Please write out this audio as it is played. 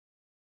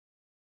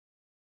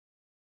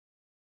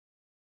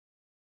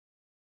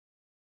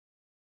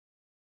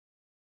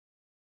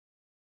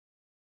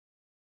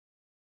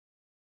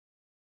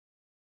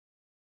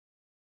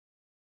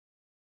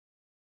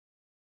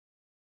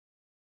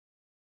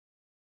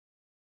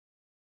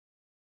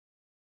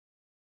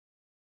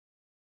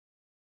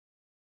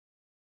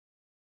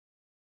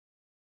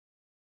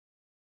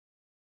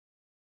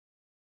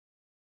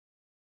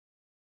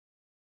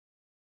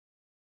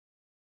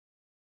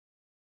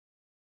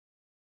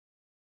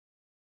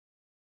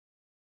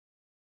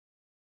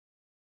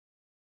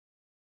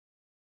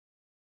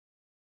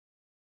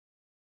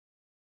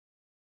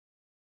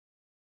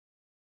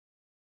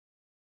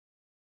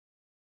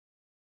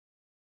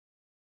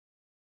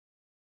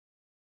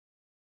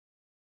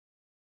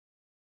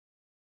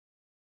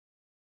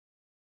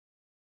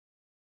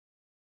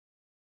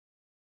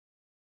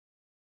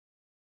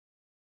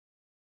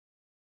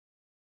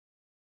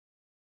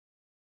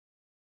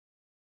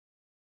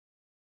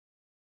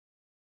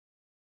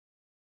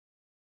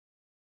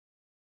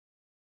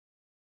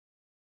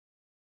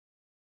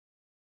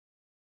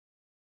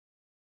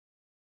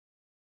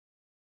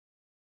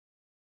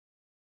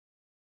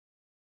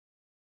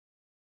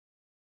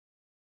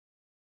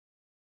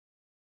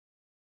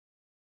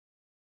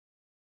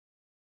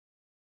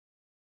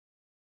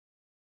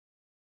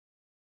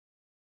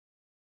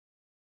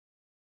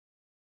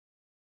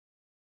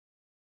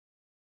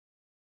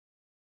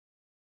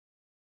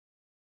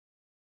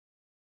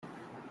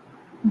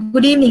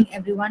Good evening,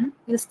 everyone.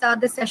 We'll start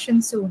the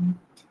session soon.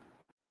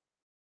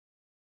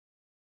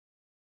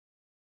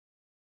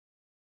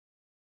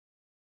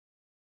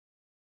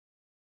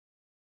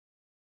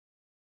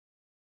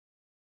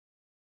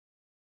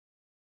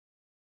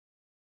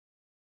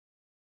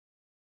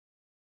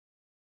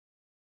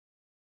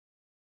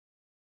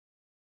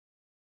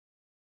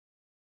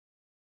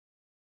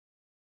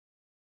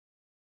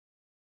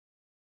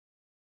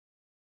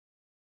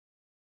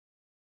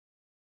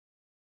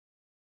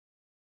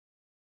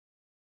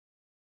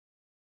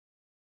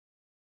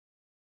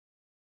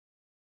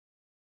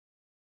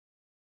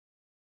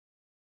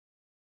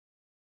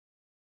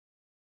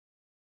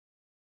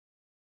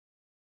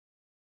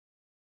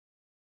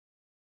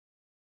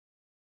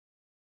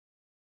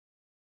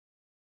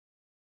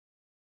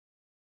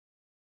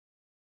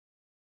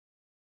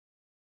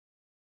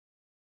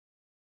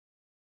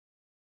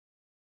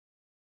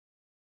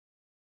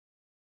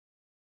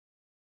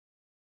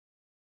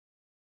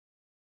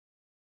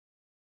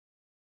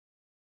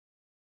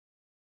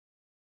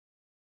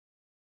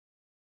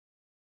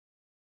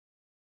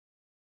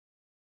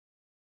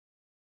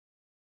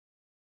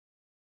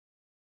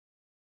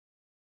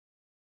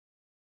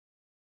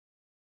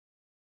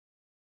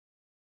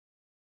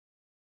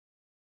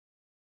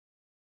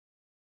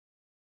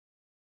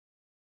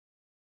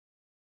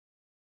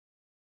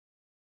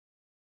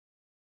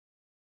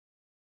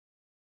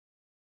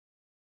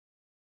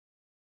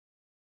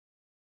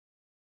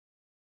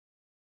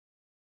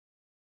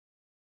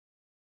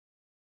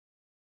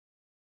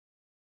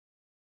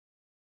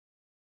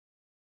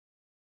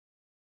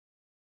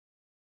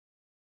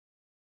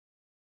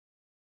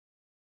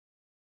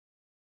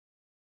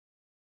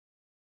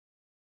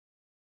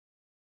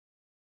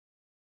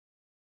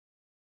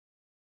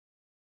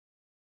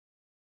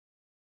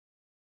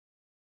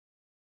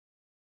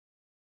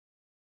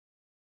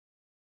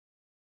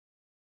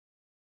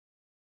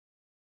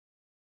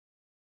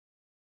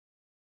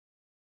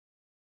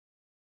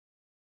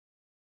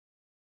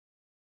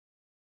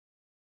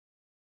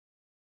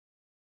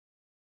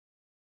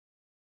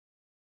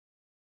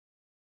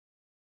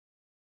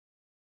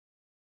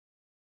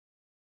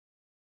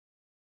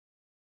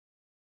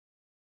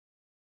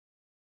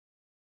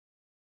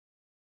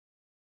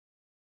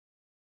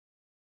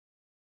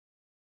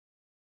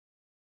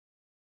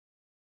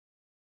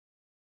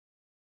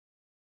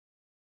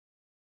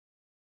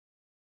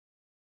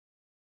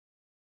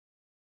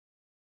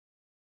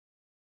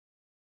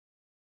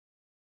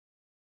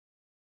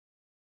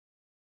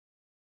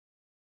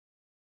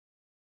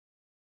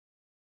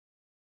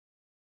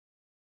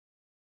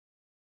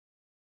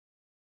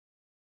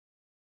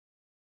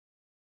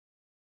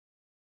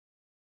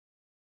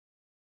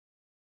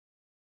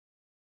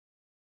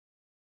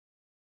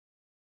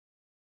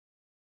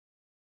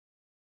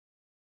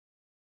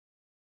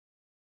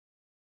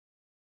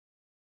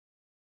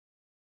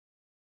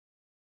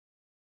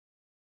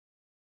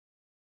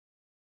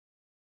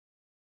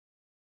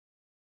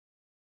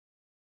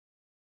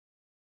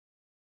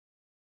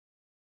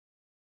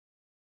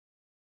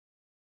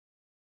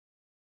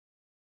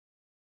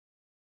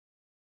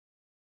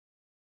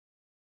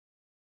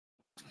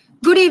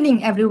 Good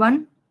evening,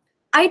 everyone.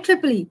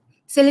 IEEE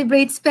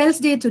celebrates PELS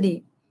Day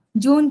today,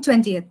 June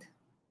 20th.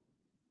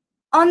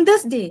 On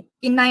this day,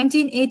 in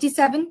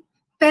 1987,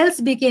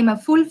 PELS became a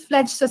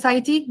full-fledged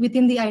society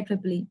within the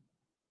IEEE.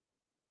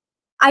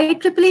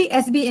 IEEE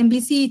SB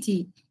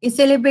MBCET is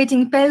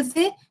celebrating PELS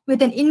Day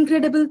with an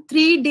incredible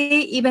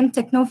 3-day event,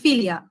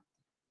 Technophilia.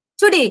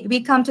 Today,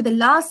 we come to the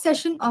last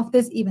session of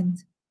this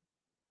event.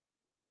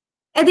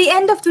 At the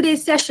end of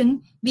today's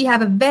session, we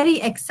have a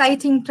very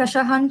exciting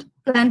treasure hunt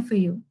planned for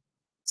you.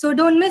 So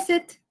don't miss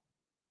it.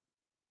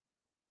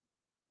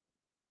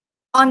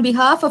 On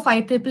behalf of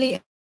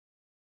IEEE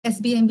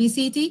SB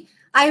MBCET,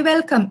 I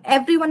welcome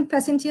everyone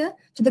present here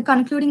to the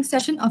concluding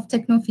session of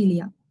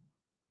Technophilia.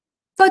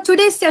 For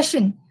today's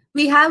session,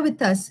 we have with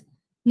us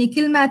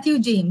Nikhil Mathew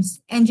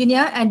James,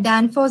 engineer at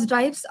Danfoss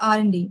Drives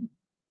R&D.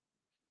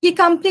 He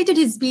completed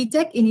his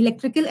BTech in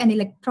Electrical and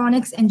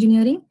Electronics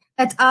Engineering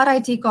at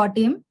RIT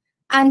Kottayam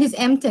and his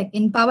MTech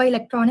in Power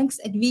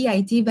Electronics at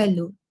VIT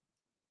Vellore.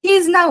 He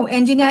is now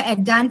engineer at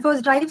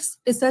Danfoss Drives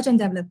Research and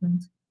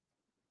Development.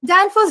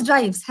 Danfoss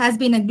Drives has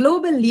been a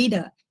global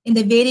leader in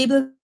the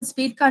variable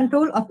speed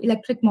control of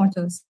electric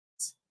motors.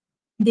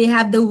 They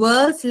have the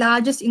world's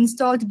largest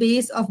installed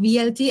base of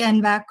VLT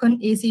and vacuum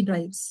AC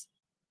drives.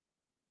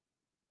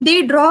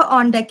 They draw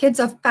on decades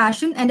of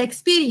passion and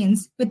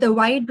experience with a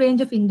wide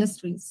range of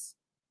industries.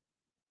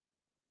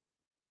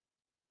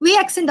 We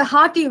extend a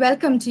hearty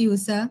welcome to you,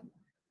 sir.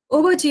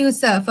 Over to you,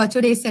 sir, for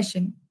today's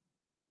session.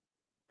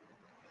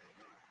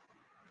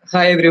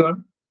 Hi,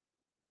 everyone.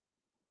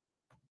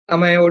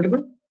 Am I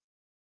audible?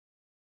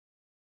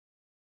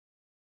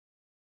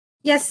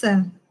 Yes,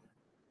 sir.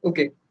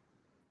 Okay.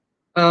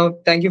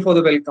 Thank you for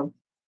the welcome.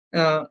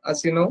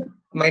 As you know,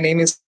 my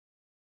name is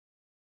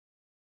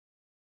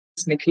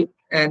Nikhil,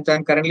 and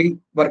I'm currently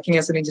working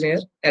as an engineer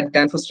at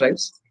Danfoss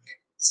Drives.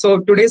 So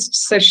today's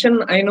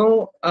session, I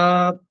know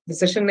the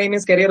session name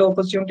is Career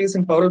Opportunities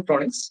in Power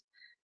Electronics.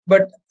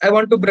 but I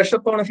want to brush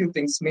up on a few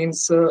things.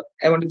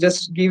 I want to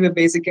just give a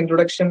basic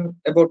introduction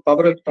about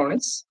power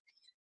electronics,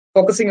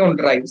 focusing on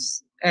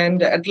drives.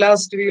 And at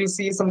last, we will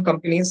see some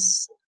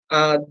companies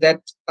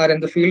that are in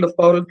the field of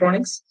power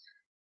electronics.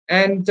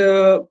 And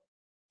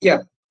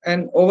yeah,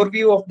 an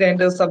overview of the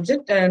entire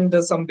subject and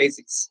some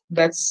basics.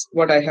 That's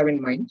what I have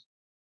in mind.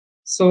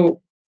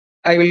 So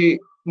I will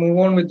move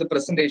on with the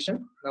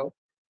presentation now.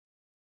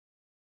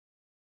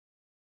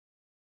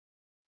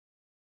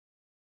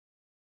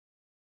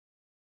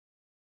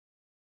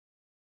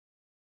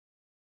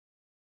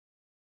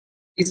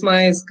 Is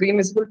my screen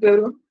visible to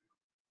everyone?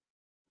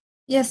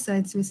 Yes, sir,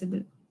 it's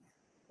visible.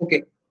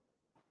 Okay.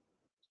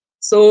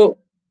 So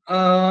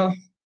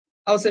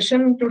our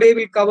session today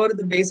will cover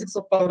the basics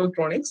of power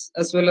electronics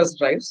as well as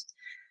drives.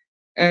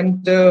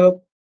 And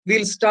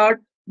we'll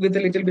start with a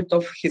little bit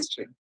of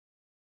history.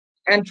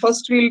 And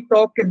first we'll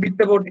talk a bit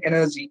about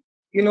energy.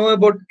 You know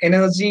about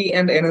energy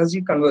and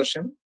energy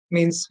conversion.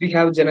 Means we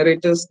have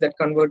generators that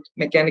convert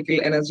mechanical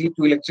energy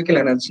to electrical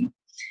energy.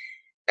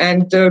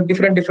 And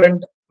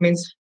different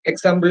means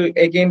example,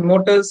 again,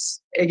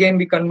 motors, again,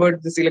 we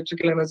convert this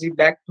electrical energy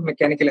back to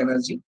mechanical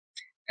energy.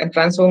 And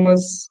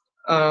transformers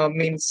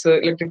means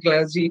electrical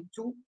energy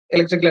to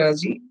electrical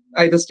energy,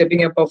 either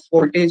stepping up of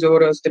voltage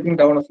or stepping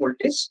down of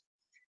voltage.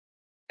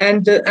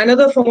 And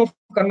another form of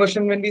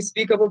conversion when we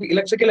speak about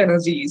electrical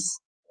energy is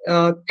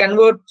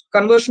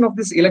conversion of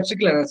this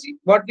electrical energy.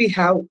 What we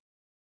have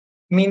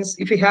means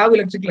if we have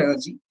electrical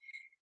energy,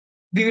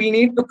 we will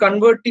need to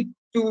convert it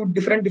to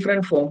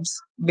different forms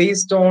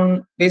based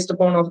upon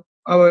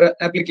our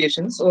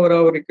applications or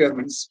our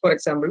requirements. For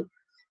example,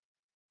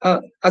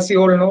 as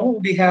you all know,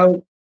 we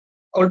have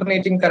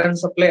alternating current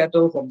supply at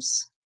our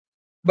homes.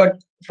 But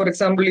for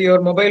example,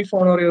 your mobile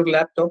phone or your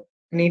laptop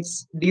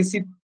needs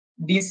DC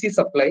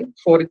supply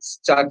for its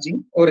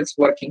charging or its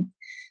working.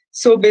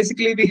 So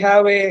basically, we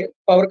have a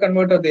power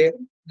converter there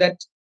that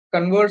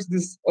converts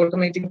this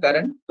alternating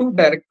current to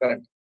direct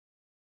current.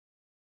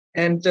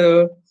 And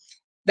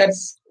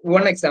that's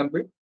one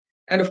example.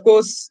 And of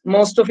course,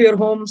 most of your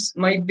homes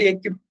might be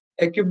equipped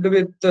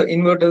with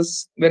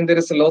inverters when there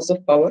is a loss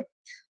of power.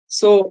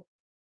 So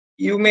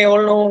you may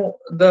all know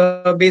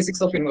the basics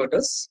of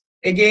inverters.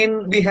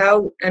 Again, we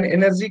have an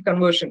energy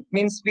conversion,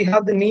 means we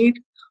have the need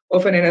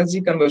of an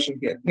energy conversion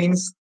here,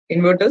 means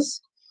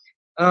inverters.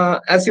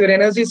 As your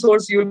energy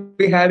source, you'll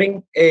be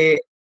having a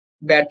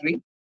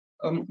battery,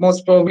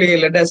 most probably a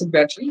lead acid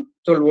battery,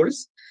 12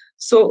 volts.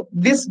 So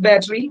this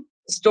battery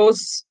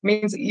stores,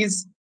 means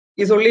is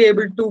only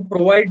able to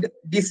provide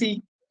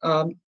DC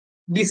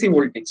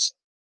voltage.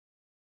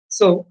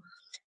 So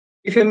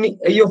if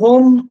your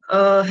home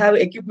have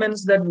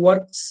equipments that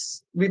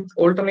works with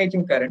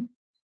alternating current,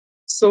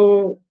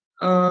 so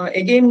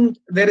again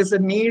there is a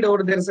need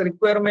or there is a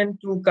requirement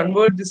to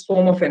convert this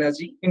form of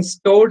energy in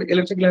stored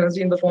electrical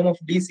energy in the form of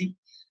DC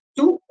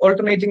to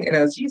alternating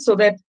energy so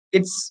that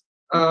it's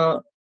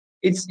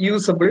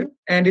usable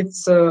and it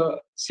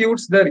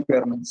suits the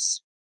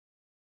requirements.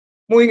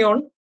 Moving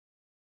on,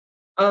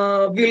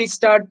 we'll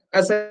start,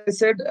 as I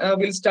said,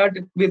 we'll start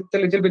with a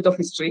little bit of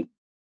history.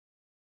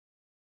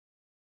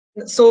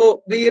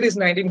 So the year is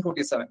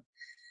 1947.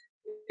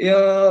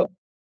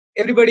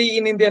 Everybody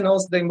in India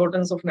knows the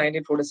importance of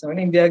 1947.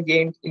 India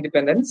gained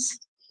independence.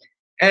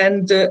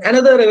 And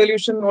another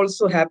revolution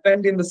also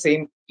happened in the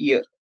same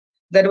year.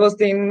 That was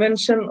the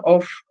invention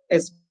of a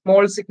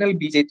small signal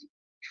BJT.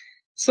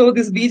 So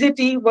this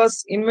BJT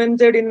was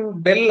invented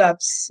in Bell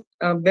Labs.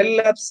 Bell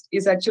Labs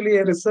is actually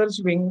a research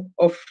wing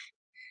of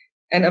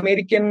an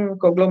American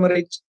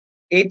conglomerate,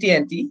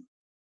 AT&T.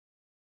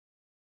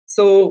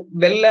 So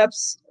Bell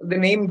Labs, the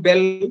name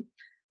Bell,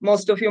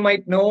 most of you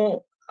might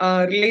know,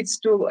 relates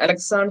to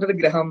Alexander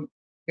Graham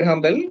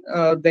Bell,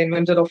 the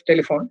inventor of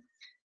telephone.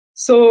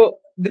 So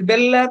the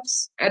Bell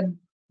Labs at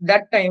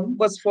that time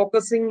was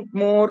focusing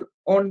more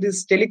on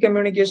this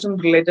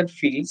telecommunication related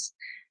fields,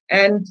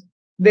 and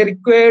they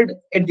required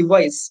a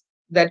device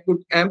that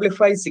could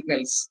amplify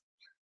signals.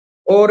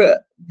 Or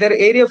their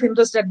area of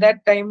interest at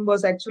that time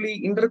was actually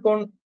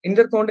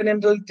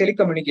intercontinental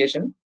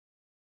telecommunication.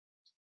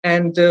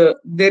 And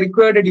they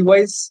required a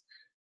device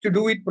to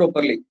do it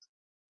properly,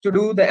 to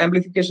do the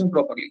amplification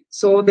properly.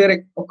 So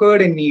there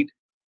occurred a need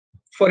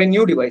for a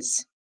new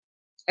device.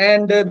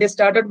 And they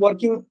started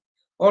working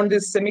on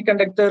this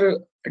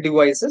semiconductor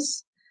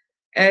devices.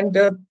 And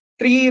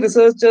three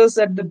researchers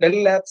at the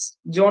Bell Labs,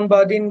 John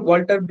Bardeen,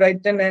 Walter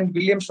Brighton, and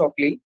William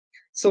Shockley.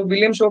 So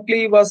William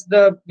Shockley was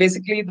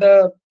basically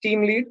the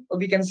team lead, or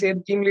we can say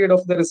the team lead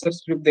of the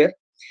research group there.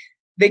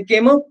 They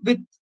came up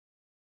with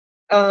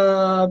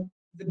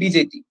the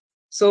BJT.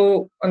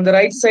 So on the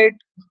right side,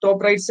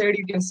 top right side,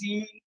 you can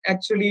see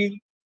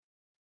actually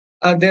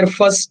their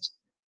first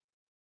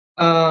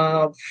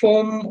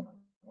form,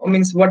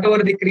 means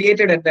whatever they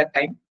created at that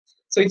time.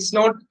 So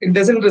it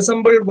doesn't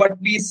resemble what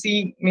we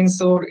see,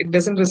 or it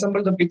doesn't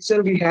resemble the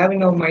picture we have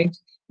in our mind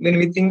when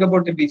we think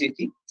about the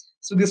BJT.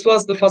 So this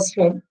was the first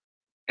form.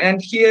 And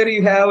here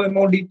you have a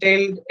more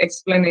detailed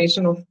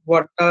explanation of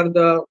what are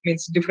the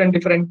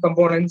different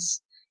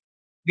components.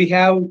 We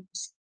have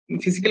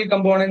physical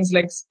components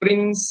like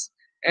springs,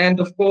 and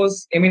of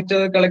course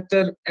emitter,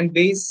 collector, and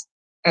base,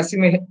 as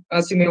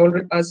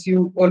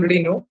you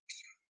already know.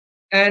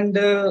 And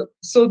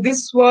so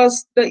this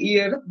was the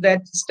year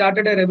that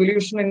started a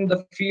revolution in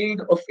the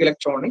field of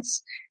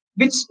electronics,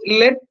 which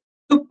led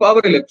to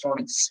power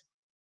electronics.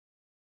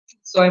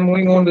 So I'm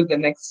moving on with the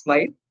next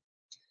slide.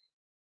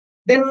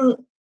 Then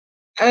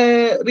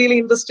a really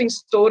interesting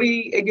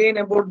story again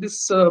about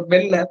this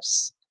Bell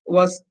Labs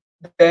was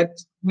that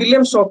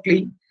William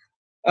Shockley,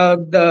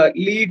 the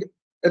lead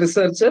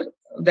researcher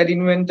that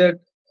invented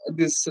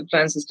this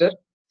transistor,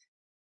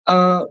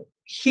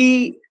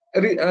 he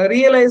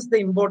realized the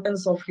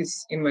importance of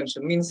his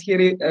invention. Means he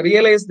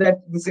realized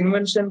that this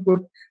invention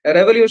could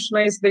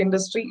revolutionize the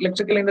industry,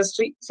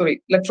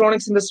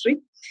 electronics industry,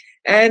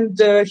 and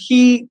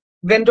he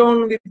went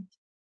on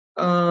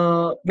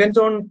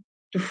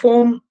to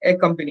form a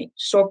company,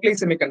 Shockley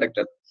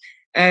Semiconductor,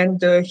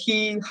 and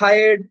he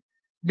hired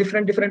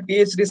different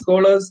PhD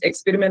scholars,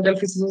 experimental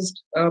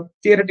physicists,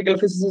 theoretical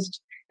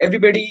physicists,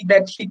 everybody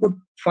that he could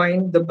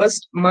find, the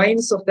best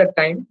minds of that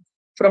time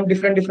from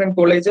different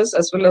colleges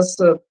as well as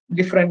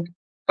different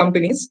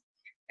companies,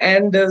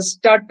 and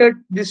started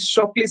this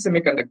Shockley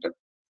Semiconductor.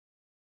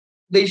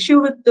 The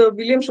issue with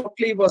William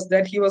Shockley was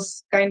that he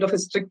was kind of a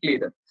strict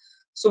leader.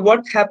 So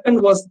what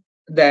happened was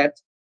that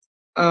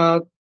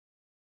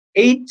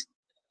 8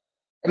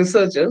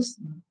 researchers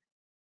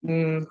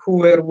who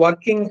were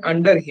working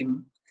under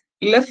him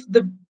left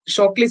the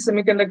Shockley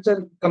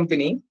Semiconductor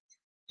company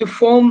to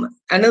form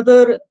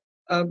another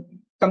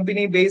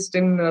company based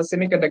in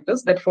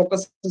semiconductors that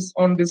focuses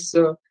on this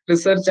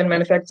research and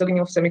manufacturing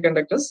of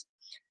semiconductors,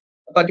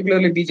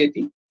 particularly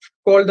PGET,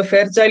 called the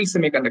Fairchild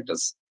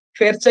Semiconductors.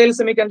 Fairchild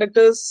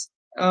Semiconductors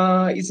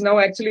is now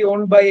actually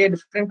owned by a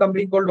different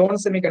company called ON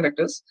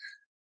Semiconductors.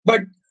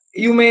 But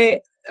you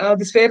may,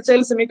 this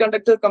Fairchild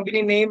Semiconductor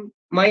company name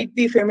might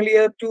be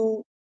familiar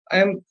to,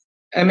 I'm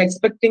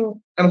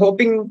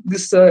hoping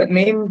this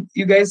name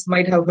you guys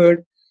might have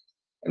heard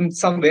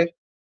somewhere.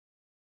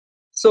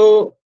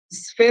 So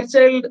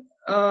Fairchild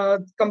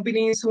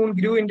company soon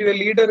grew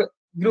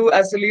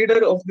as a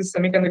leader of the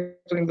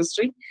semiconductor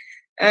industry.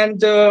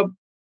 And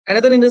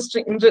another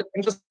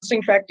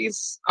interesting fact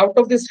is, out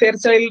of this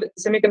Fairchild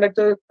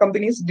Semiconductor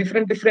companies,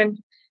 different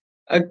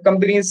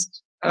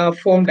companies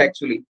formed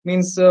actually.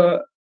 Means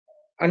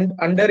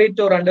under it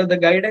or under the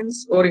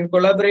guidance or in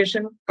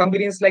collaboration,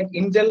 companies like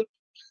Intel,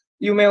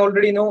 you may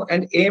already know,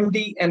 and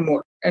AMD and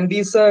more. And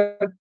these are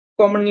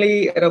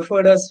commonly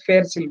referred as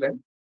Fair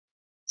Children.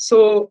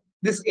 So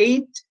this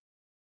 8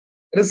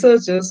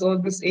 researchers or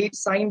this 8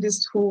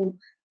 scientists who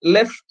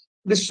left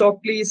the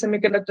Shockley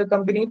Semiconductor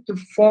company to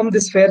form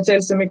this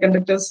Fairchild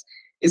Semiconductors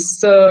is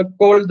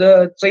called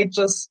the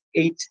Traitorous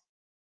 8.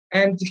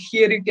 And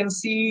here you can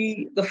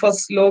see the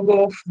first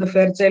logo of the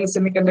Fairchild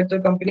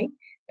Semiconductor company.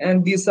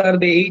 And these are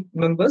the 8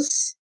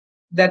 members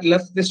that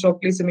left the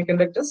Shockley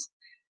Semiconductors.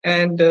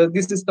 And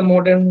this is the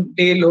modern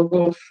day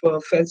logo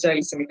of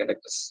Fairchild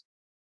Semiconductors.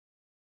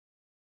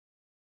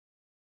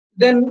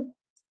 Then,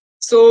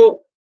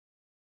 so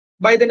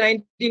by the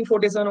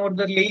 1947 or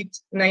the late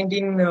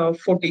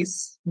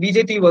 1940s,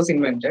 BJT was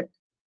invented.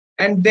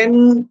 And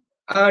then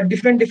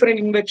different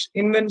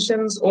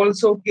inventions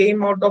also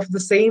came out of the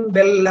same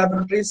Bell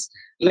laboratories.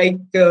 Like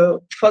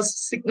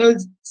first signal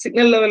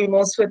level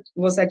MOSFET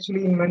was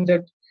actually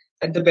invented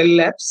at the Bell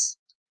Labs.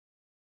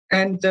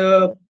 And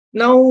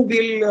now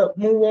we'll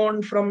move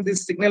on from the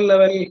signal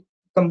level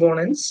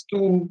components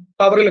to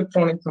power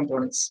electronic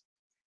components.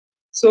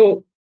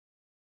 So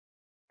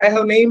I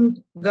have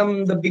named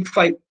them the big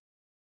 5.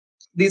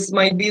 This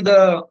might be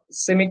the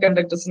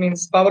semiconductors,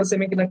 means power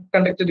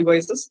semiconductor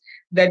devices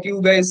that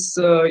you guys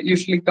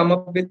usually come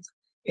up with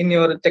in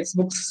your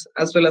textbooks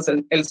as well as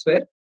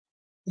elsewhere.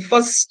 The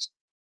first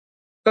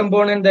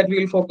component that we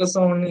will focus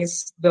on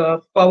is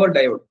the power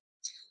diode.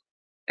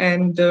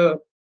 And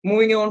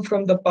moving on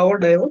from the power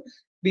diode,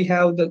 we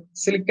have the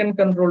silicon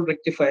control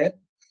rectifier.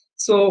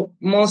 So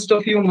most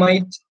of you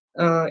might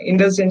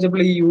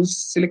interchangeably use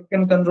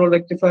silicon control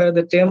rectifier,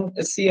 the term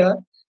SCR,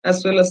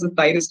 as well as the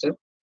thyristor.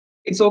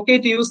 It's okay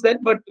to use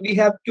that, but we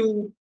have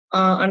to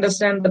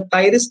understand that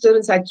thyristor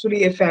is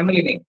actually a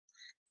family name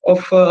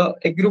of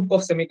a group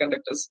of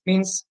semiconductors.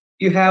 Means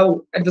you have,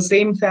 at the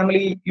same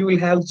family, you will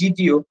have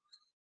GTO,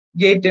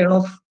 gate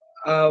turn-off.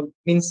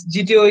 Means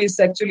GTO is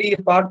actually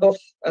a part of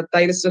a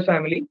thyristor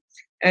family,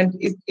 and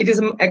it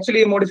is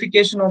actually a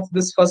modification of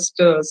this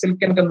first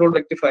silicon control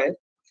rectifier.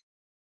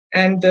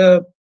 And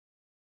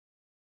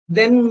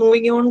then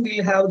moving on,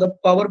 we'll have the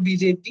power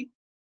BJT,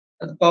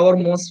 the power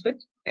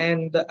MOSFET,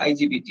 and the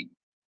IGBT.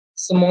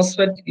 So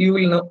MOSFET, you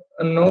will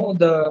know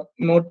the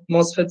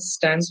MOSFET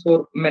stands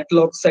for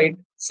metal oxide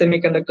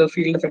semiconductor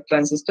field effect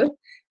transistor,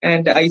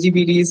 and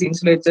IGBT is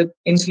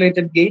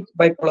insulated gate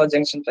bipolar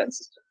junction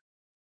transistor.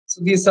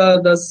 So these are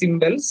the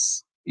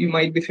symbols. You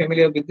might be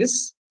familiar with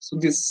this. So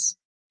this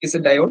is a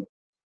diode,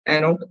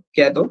 anode,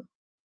 cathode,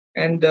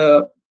 and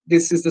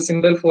this is the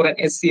symbol for an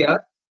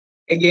SCR.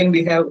 Again,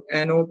 we have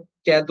anode,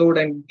 cathode,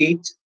 and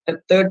gate.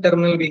 At third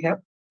terminal we have,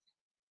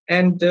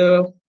 and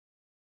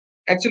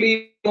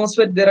actually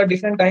MOSFET, there are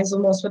different kinds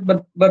of MOSFET,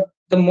 but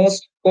the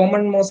most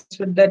common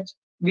MOSFET that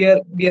we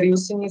are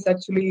using is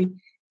actually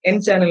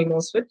N-channel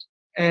MOSFET,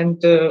 and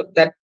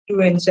that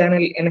to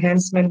N-channel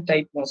enhancement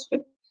type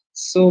MOSFET.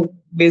 So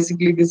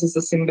basically, this is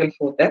a symbol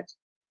for that,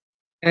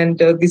 and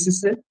this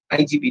is a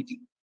IGBT.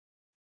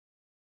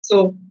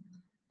 So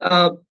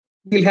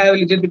we'll have a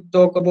little bit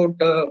talk about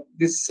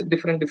this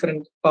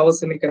different power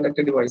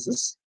semiconductor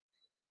devices.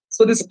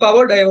 So this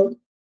power diode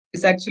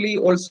is actually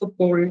also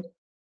called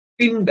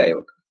PIN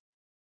diode.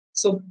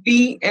 So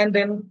P and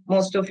N,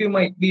 most of you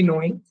might be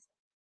knowing,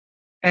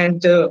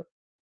 and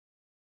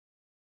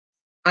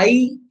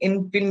I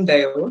in PIN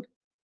diode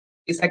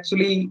is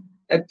actually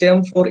a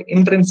term for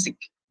intrinsic.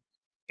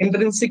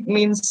 Intrinsic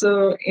means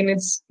in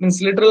its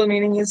literal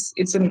meaning is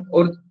it's in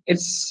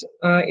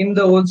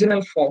the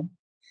original form.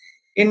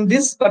 In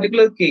this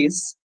particular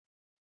case,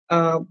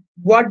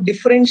 what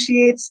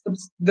differentiates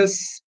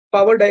this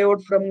power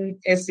diode from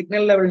a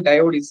signal level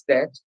diode is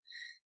that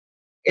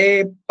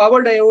a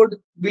power diode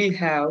will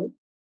have,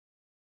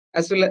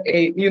 as well as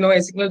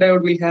a signal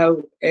diode will have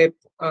a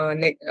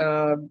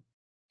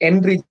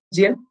N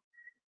region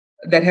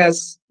that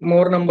has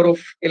more number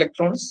of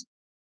electrons.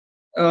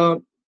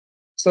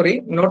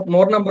 Sorry, not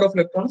more number of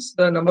electrons.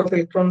 The number of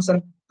electrons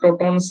and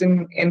protons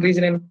in N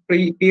region and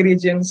P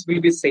regions will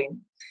be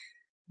same,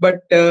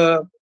 but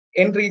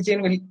N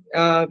region will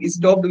is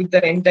doped with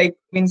the N type.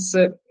 Means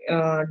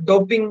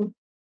doping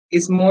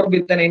is more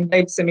with an N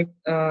type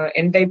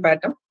N type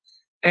atom,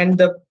 and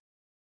the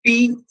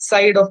P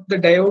side of the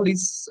diode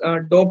is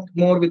doped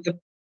more with the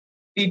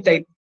P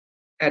type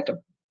atom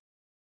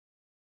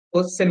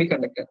or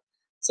semiconductor.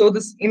 So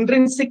this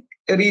intrinsic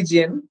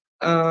region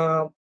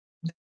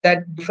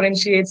that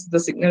differentiates the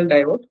signal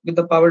diode with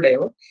the power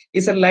diode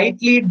is a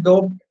lightly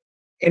doped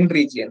N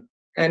region,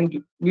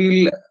 and we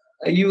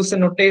will use a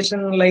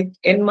notation like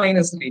N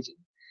minus region.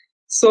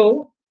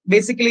 So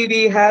basically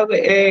we have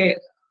a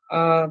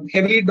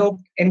heavily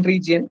doped N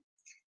region,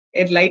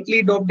 a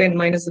lightly doped N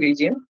minus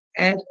region,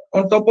 and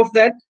on top of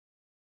that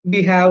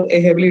we have a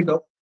heavily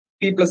doped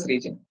P plus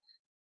region.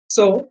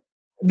 So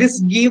this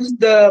gives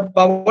the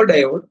power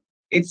diode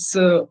its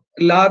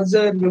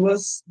larger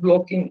reverse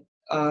blocking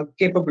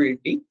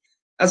capability,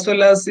 as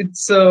well as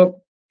its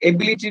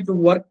ability to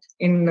work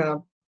in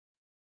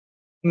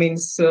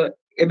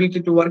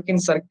ability to work in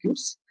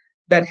circuits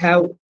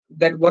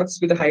that works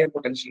with a higher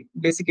potential,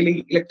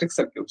 basically electric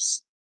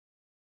circuits.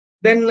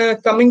 Then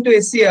coming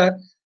to SCR,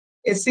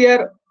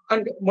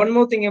 and one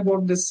more thing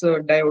about this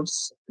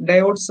diodes.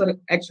 Diodes are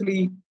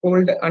actually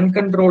called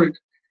uncontrolled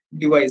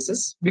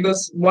devices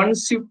because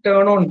once you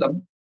turn on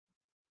them,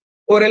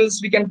 or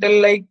else we can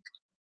tell like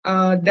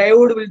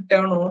diode will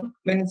turn on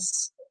when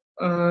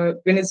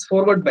it's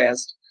forward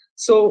biased.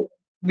 So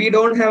we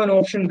don't have an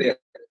option there.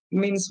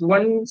 Means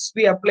once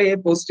we apply a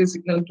positive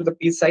signal to the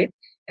P side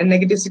and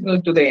negative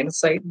signal to the N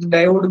side, the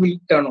diode will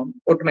turn on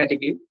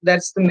automatically.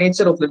 That's the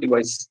nature of the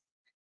device.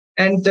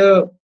 And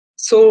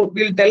so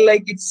we'll tell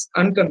like it's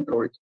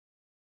uncontrolled.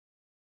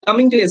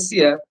 Coming to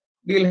SCR,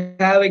 we'll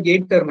have a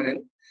gate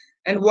terminal.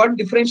 And what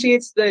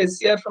differentiates the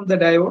SCR from the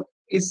diode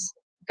is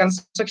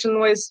construction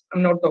wise,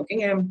 I'm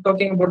talking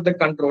about the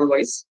control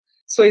wise.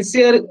 So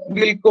SCR,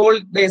 we'll call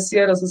the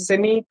SCR as a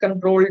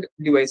semi-controlled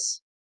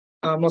device.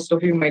 Most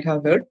of you might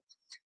have heard.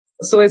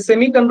 So a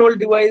semi-controlled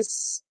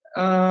device,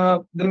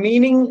 the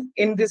meaning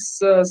in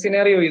this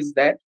scenario is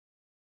that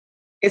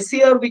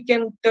SCR, we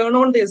can turn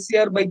on the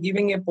SCR by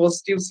giving a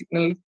positive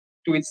signal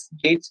to its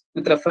gate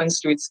with reference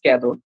to its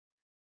cathode.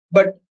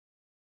 But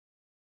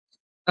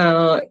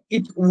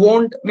it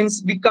won't,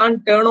 means we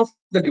can't turn off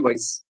the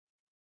device.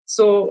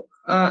 So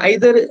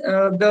either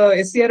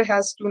the SCR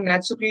has to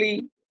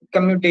naturally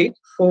commutate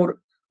or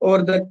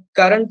the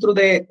current through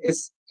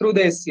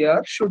the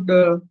SCR should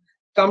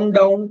come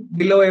down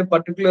below a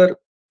particular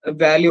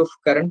value of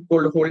current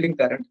called holding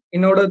current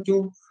in order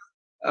to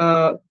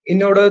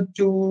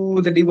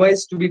the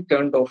device to be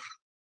turned off.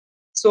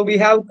 So we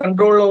have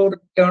control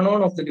over turn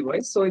on of the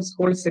device. So it's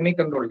called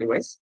semi-controlled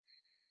device.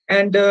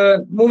 And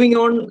moving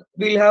on,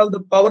 we'll have the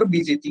power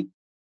BJT.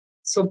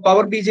 So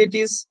power BJT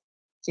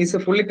is a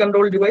fully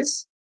controlled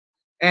device,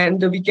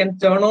 and we can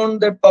turn on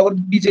the power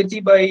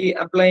BJT by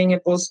applying a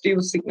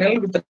positive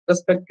signal with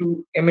respect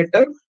to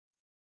emitter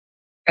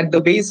at the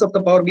base of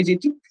the power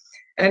BJT,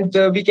 and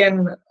we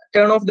can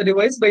turn off the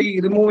device by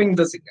removing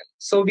the signal.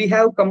 So we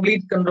have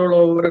complete control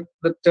over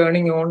the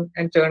turning on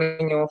and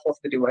turning off of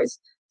the device.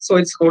 So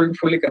it's called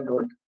fully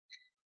controlled.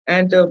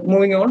 And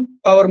moving on,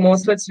 power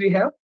MOSFETs we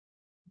have.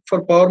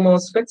 For power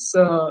MOSFETs,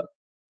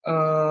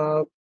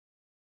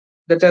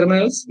 the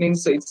terminals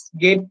means it's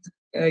gate.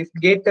 If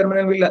gate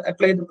terminal will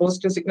apply the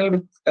positive signal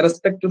with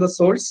respect to the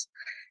source,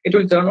 it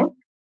will turn on.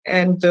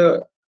 And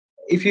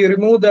if you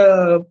remove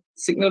the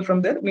signal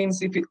from there,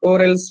 means if you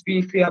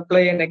apply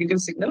a negative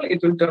signal,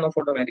 it will turn off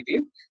automatically.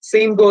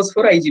 Same goes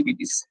for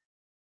IGBTs.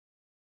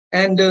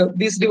 And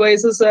these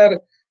devices are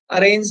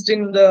arranged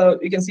in the,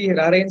 you can see here,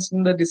 arranged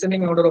in the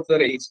descending order of the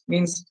range.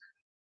 Means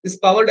this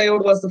power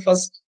diode was the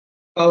first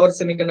power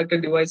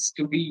semiconductor device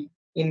to be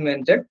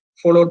invented,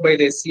 followed by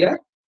the SCR,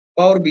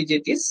 power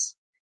BJTs,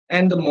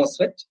 and the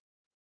MOSFET.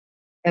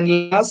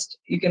 And last,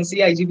 you can see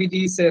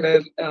IGBT is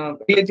a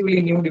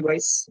relatively new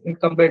device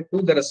compared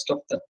to the rest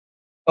of the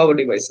power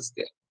devices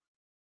there.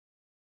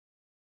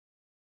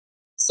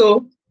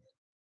 So,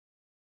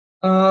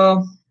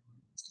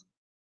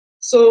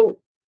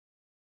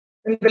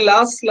 in the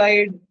last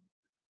slide,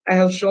 I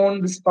have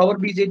shown this power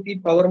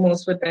BJT, power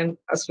MOSFET, and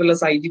as well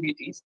as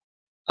IGBTs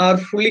are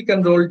fully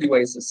controlled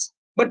devices.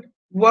 But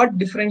what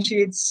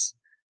differentiates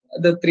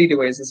the three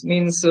devices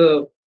means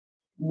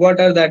what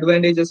are the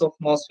advantages of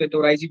MOSFET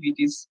or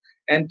IGBTs,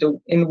 and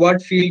in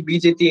what field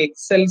BJT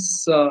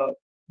excels the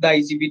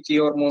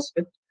IGBT or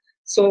MOSFET.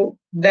 So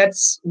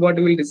that's what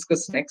we'll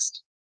discuss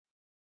next.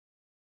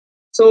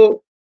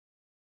 So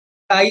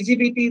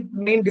IGBT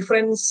main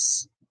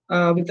difference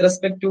with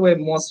respect to a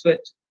MOSFET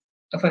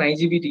of an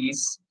IGBT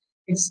is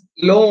its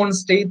low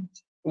on-state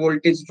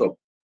voltage drop.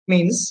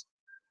 Means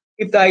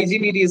if the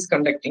IGBT is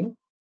conducting,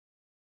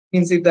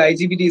 means if the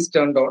IGBT is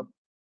turned on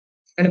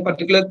and a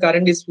particular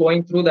current is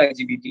flowing through the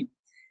IGBT,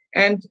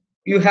 and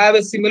you have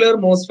a similar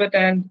MOSFET,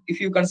 and if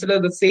you consider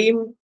the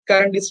same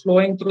current is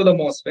flowing through the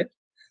MOSFET,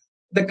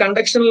 the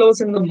conduction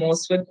loss in the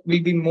MOSFET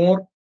will be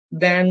more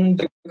than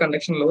the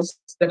conduction loss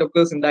that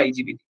occurs in the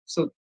IGBT.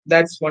 So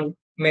that's one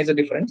major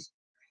difference.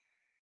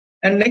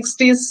 And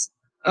next is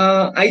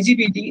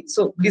IGBT.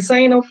 So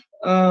design of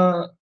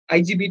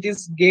IGBT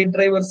is gate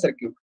driver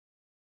circuit.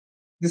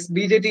 This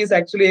BJT is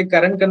actually a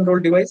current control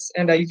device,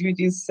 and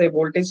IGBT is a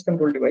voltage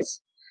control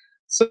device.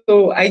 So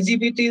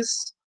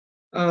IGBT's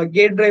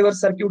gate driver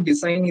circuit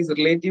design is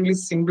relatively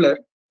simpler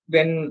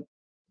when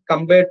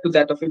compared to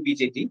that of a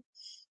BJT.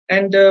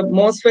 And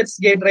MOSFET's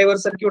gate driver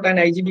circuit and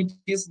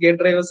IGBT's gate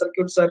driver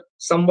circuits are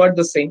somewhat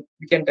the same,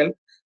 we can tell,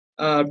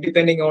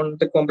 depending on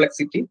the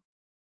complexity.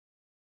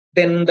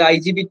 Then the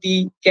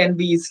IGBT can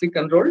be easily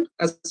controlled,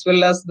 as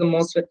well as the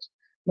MOSFET.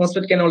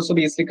 MOSFET can also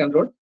be easily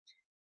controlled.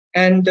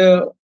 And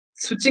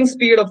switching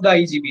speed of the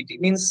IGBT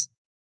means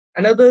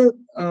another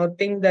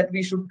thing that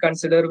we should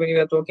consider when we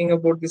are talking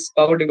about these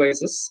power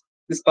devices,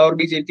 this power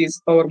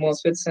BJTs, power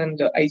MOSFETs, and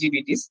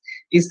IGBTs,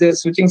 is their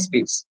switching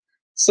speeds.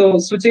 So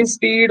switching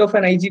speed of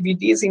an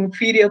IGBT is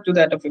inferior to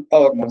that of a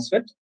power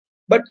MOSFET,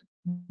 but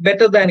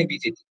better than a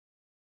BJT.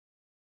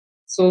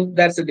 So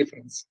that's the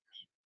difference.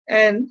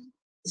 And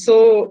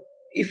so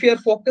if you are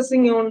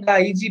focusing on the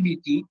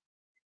IGBT,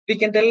 we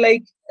can tell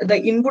like the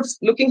inputs,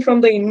 looking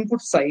from the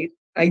input side,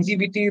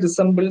 IGBT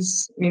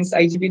resembles, means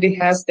IGBT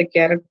has the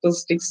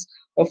characteristics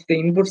of the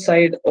input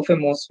side of a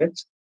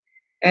MOSFET.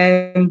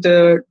 And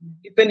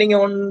depending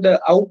on the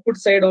output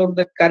side or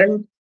the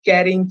current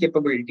carrying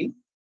capability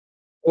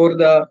or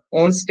the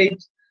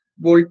on-state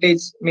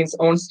voltage, means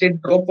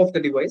on-state drop of the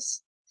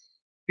device,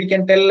 we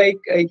can tell like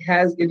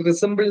it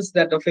resembles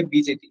that of a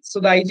BJT. So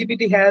the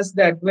IGBT has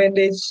the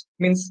advantage,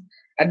 means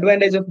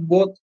advantage of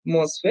both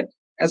MOSFET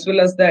as well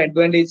as the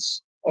advantage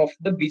of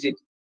the BJT.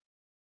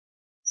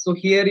 So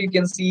here you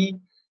can see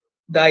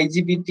the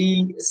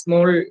IGBT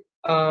small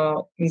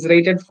is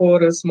rated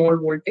for a small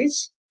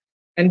voltage,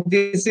 and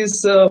this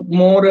is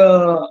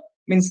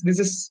means this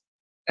is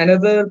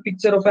another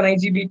picture of an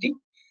IGBT.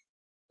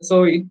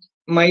 So it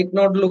might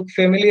not look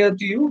familiar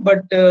to you,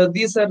 but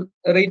these are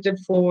rated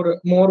for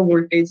more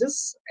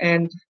voltages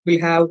and will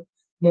have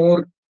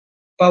more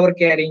power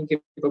carrying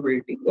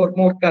capability or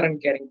more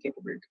current carrying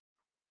capability.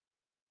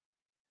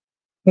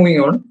 Moving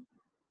on.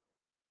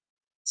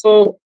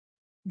 So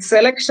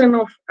selection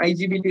of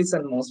IGBTs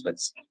and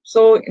MOSFETs.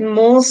 So in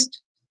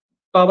most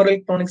power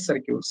electronic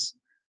circuits,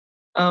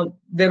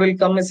 there will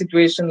come a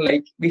situation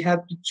like we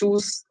have to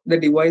choose the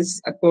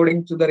device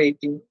according to the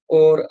rating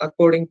or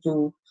according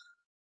to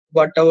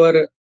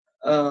whatever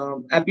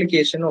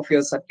application of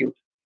your circuit.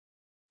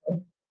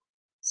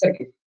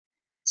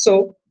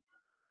 So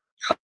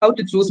how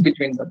to choose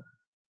between them?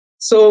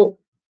 So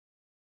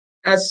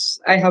as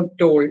I have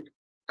told,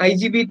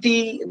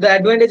 IGBT, the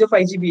advantage of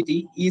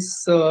IGBT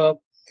is, or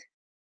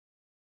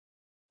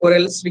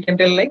else we can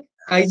tell like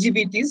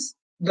IGBTs,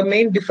 the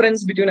main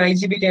difference between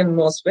IGBT and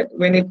MOSFET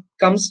when it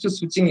comes to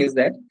switching is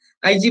that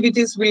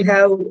IGBTs will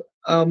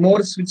have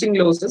more switching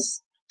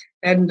losses,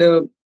 and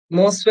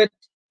MOSFET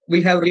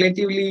will have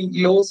relatively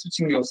low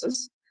switching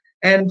losses.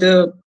 And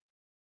the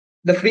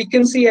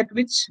frequency at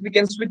which we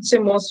can switch a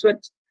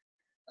MOSFET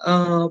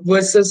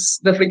versus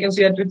the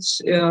frequency at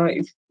which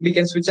if we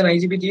can switch an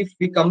IGBT, if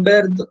we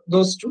compare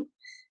those two,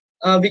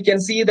 we can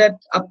see that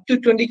up to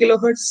 20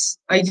 kilohertz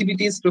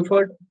IGBT is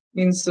preferred,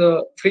 means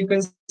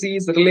frequency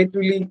is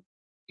relatively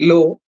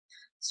low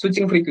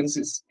switching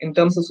frequencies in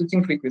terms of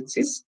switching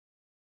frequencies.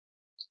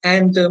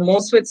 And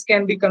MOSFETs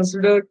can be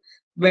considered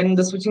when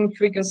the switching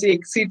frequency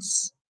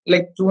exceeds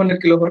like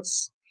 200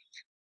 kilohertz,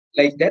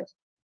 like that.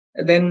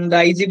 Then the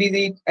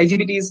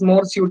IGBT is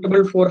more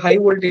suitable for high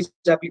voltage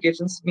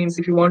applications, means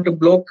if you want to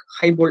block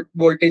high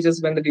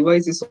voltages when the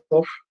device is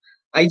off,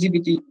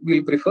 IGBT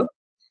will prefer.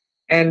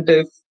 And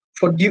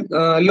for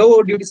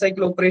low duty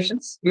cycle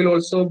operations, we'll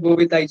also go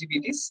with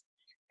IGBTs.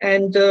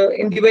 And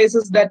in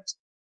devices that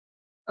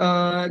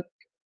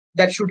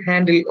that should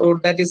handle or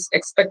that is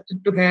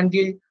expected to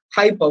handle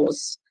high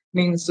powers.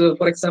 Means,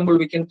 for example,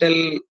 we can tell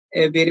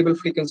a variable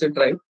frequency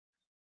drive.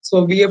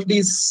 So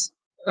VFDs,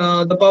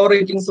 the power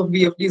ratings of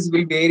VFDs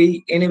will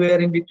vary anywhere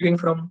in between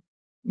from,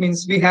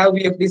 means we have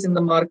VFDs in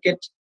the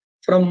market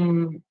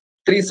from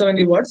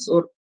 370 watts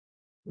or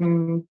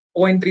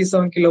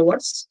 0.37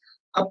 kilowatts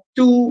up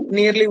to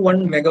nearly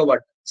 1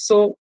 megawatt.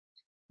 So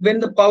when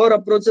the power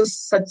approaches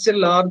such a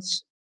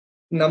large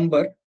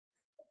number,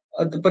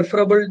 the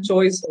preferable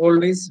choice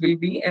always will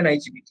be an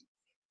IGBT.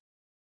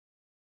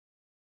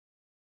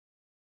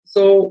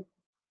 So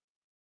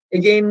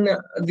again,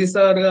 these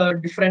are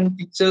different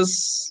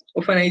pictures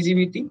of an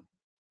IGBT.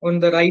 On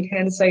the right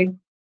hand side,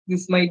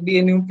 this might be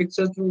a new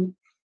picture to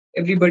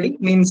everybody.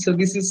 Means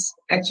this is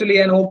actually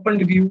an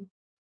open view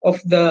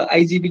of the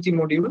IGBT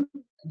module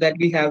that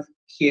we have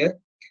here.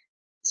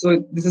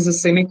 So this is a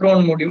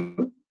semicron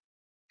module.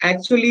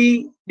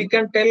 Actually, we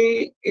can tell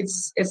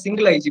it's a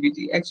single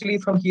IGBT. Actually,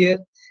 from here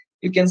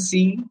you can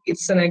see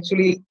it's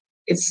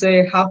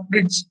a half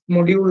bridge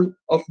module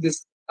of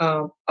this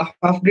a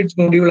half bridge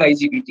module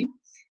IGBT.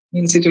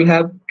 Means it will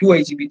have two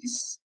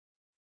IGBTs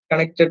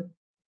connected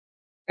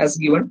as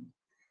given,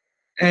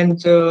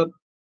 and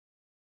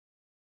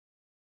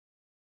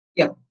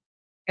yeah,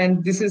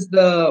 and this is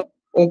the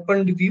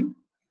opened view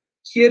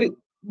here.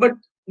 But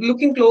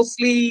looking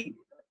closely,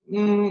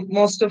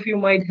 most of you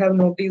might have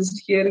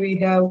noticed here we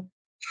have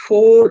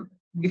 4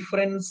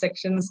 different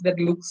sections that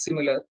look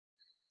similar.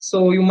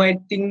 So you might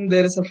think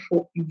there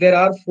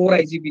are 4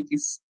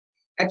 IGBTs.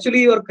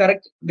 Actually, you are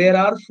correct. There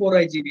are 4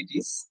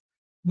 IGBTs,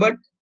 but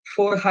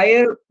for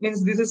higher,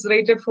 means this is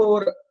rated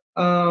for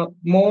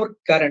more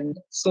current.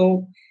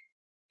 So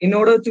in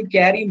order to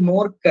carry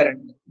more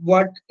current,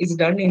 what is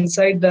done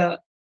inside the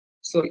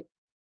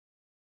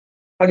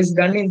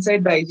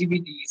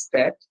IGBT is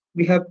that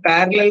we have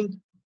parallel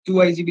 2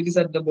 IGBTs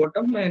at the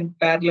bottom and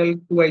parallel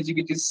 2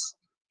 IGBTs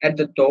at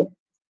the top,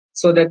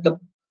 so that the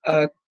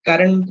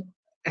current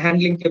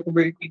handling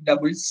capability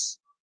doubles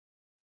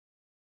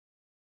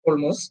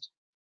almost.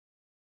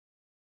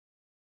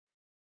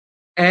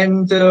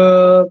 And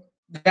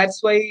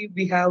that's why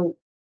we have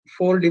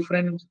 4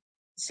 different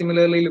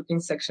similarly looking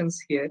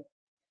sections here.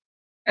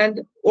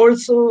 And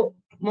also,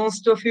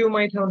 most of you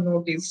might have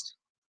noticed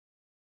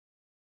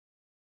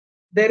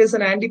there is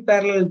an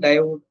anti-parallel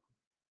diode.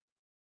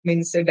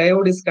 Means a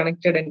diode is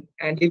connected in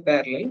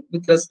anti-parallel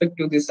with respect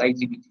to this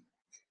IGBT.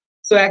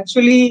 So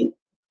actually,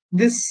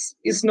 this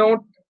is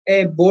not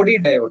a body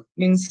diode.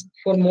 Means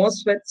for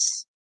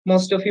MOSFETs,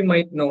 most of you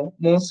might know,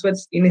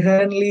 MOSFETs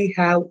inherently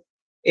have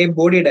a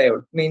body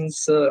diode.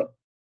 Means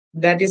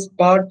that is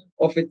part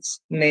of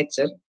its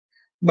nature.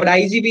 But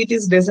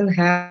IGBTs doesn't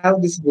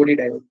have this body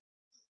diode.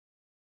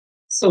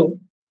 So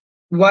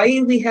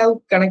why we have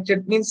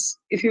connected, means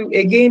if you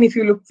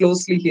look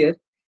closely here,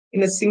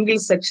 in a single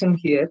section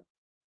here,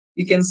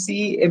 you can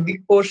see a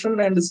big portion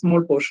and a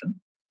small portion.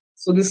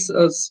 So this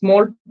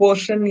small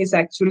portion is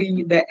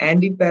actually the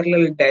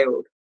anti-parallel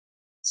diode.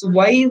 So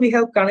why we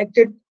have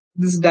connected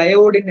this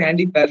diode in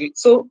anti-parallel?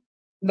 So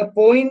the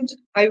point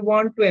I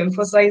want to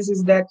emphasize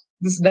is that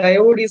this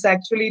diode is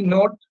actually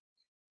not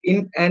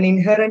in an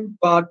inherent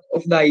part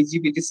of the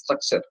IGBT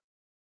structure.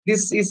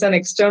 This is an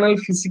external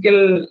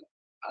physical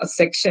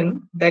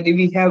section that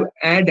we have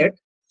added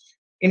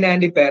in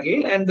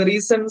anti-parallel, and the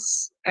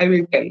reasons I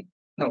will tell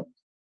now.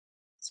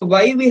 So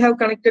why we have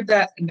connected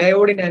the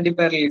diode in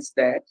anti-parallel is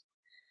that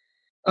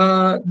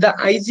the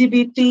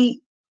IGBT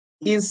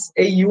is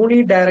a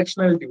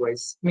unidirectional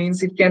device.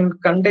 Means it can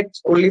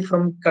conduct only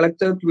from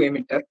collector to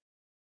emitter.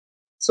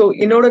 So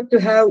in order to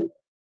have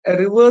a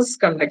reverse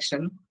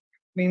conduction,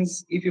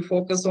 means if you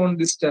focus on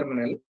this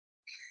terminal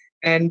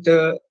and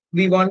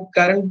we want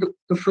current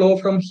to flow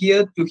from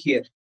here to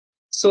here.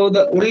 So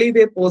the only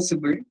way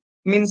possible,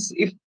 means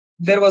if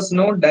there was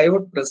no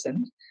diode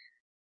present,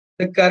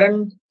 the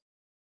current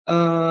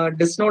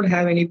does not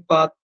have any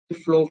path to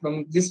flow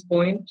from this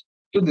point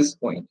to this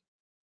point.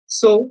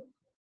 So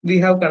we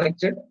have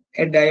connected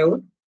a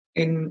diode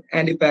in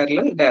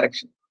anti-parallel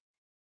direction.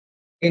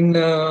 In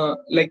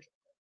like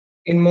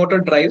in motor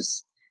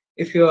drives,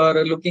 if you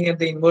are looking at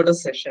the inverter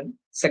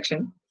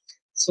section,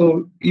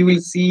 so you will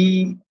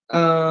see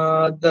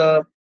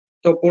the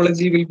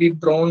topology will be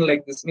drawn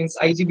like this. Means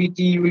IGBT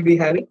you will be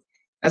having,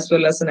 as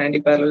well as an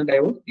anti-parallel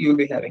diode you will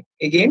be having.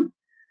 Again,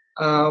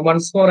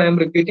 once more I am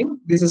repeating,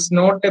 this is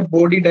not a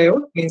body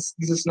diode. Means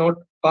this is not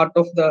part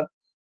of the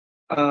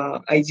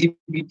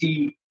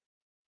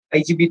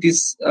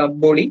IGBT's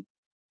body,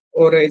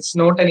 or it's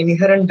not an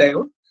inherent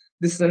diode.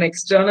 This is an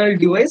external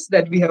device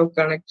that we have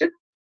connected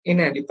in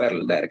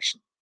anti-parallel direction.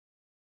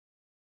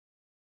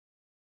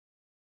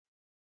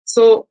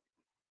 So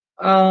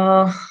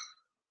a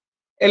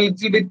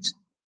little bit,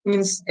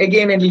 means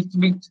again a little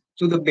bit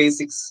to the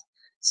basics.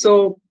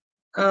 So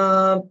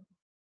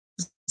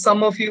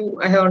some of you,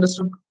 I have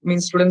understood,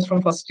 means students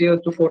from first year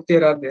to fourth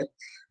year are there.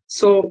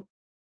 So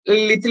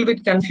a little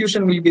bit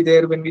confusion will be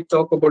there when we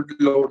talk about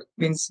load.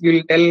 Means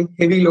we'll tell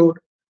heavy load,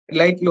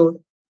 light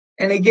load,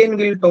 and again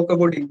we'll talk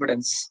about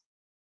impedance.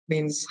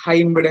 Means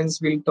high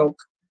impedance we'll talk,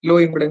 low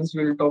impedance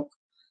we'll talk.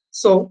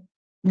 So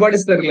what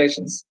is the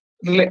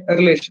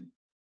relation?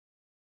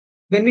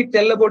 When we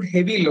tell about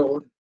heavy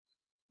load,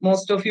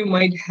 most of you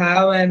might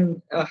have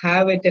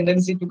a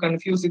tendency to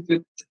confuse it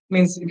with,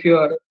 means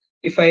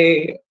if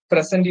I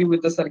present you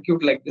with a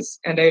circuit like this,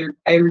 and I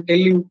will tell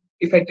you,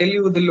 if I tell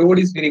you the load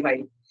is very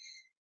high,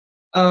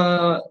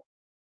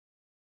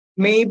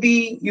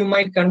 maybe you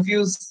might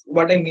confuse.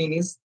 What I mean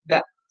is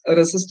that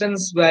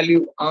resistance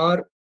value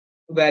R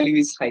value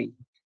is high,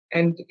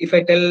 and if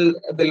I tell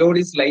the load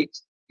is light,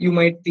 you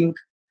might think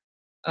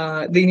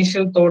the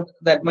initial thought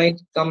that might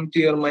come to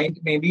your mind,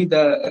 maybe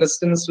the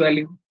resistance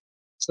value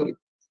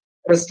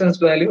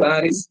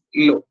R is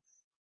low.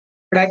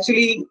 But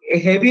actually, a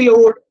heavy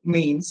load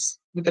means,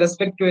 with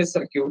respect to a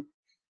circuit,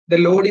 the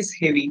load is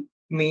heavy,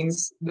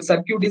 means the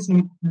circuit is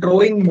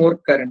drawing more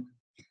current.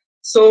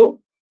 So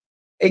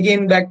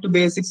again, back to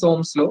basics,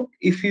 Ohm's law.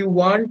 If you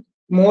want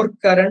more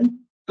current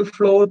to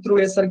flow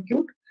through a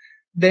circuit,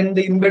 then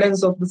the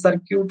impedance of the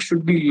circuit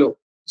should be low.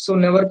 So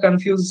never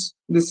confuse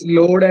this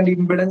load and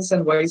impedance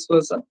and vice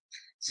versa.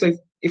 So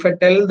if I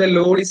tell the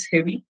load is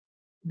heavy,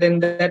 then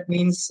that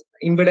means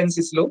impedance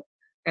is low.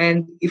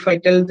 And if I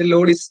tell the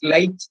load is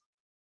light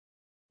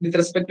with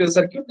respect to the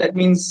circuit, that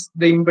means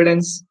the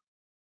impedance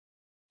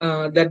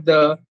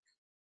that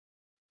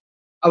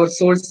our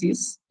source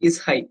is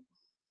high.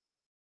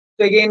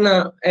 So again,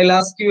 I'll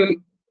ask you a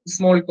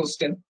small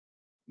question,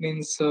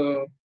 means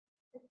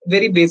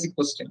very basic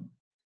question.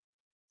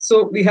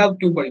 So we have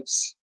two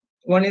bulbs.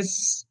 One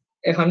is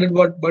a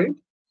 100-watt bulb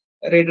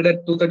rated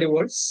at 230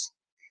 volts,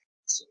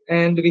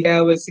 and we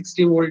have a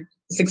 60-watt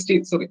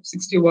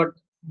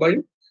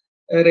bulb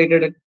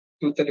rated at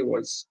 230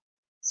 volts.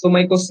 So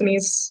my question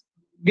is,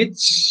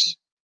 which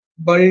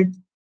bulb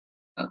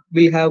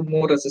will have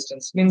more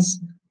resistance?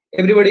 Means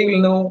everybody will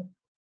know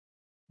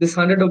this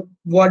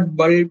 100-watt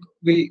bulb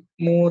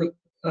will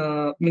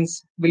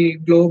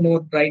glow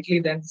more brightly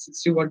than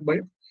 60-watt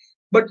bulb,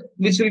 but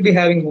which will be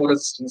having more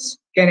resistance?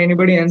 Can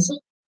anybody answer?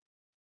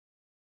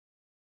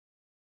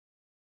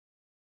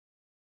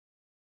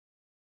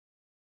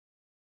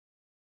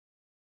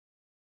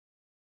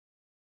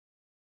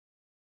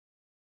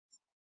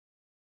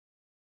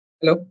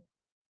 Hello?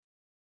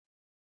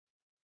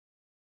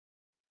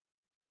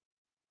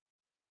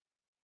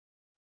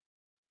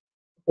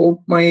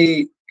 Hope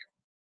my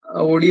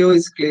audio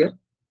is clear.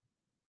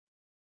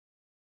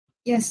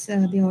 Yes,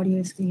 the audio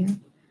is clear.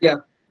 Yeah.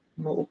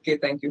 Okay,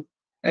 thank you.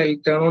 I'll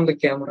turn on the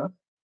camera.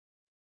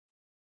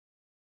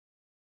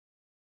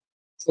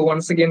 So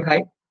once again,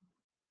 hi.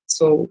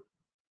 So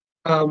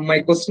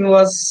my question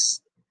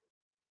was,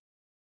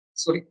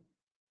 sorry,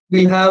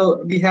 we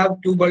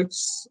have two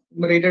bulbs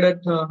rated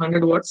at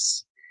 100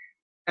 watts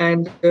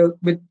and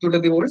with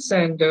 230 volts,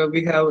 and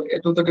we have a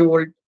 230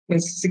 volt,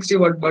 means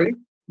 60-watt bulb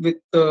with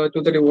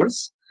 230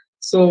 volts.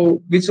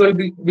 So which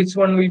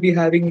one will be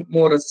having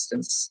more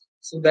resistance?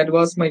 So that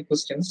was my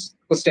question.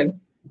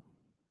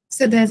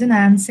 So there's an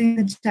answer in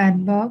the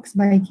chat box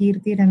by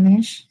Kirti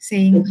Ramesh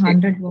saying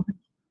 100 watts.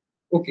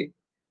 Okay.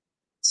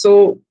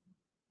 So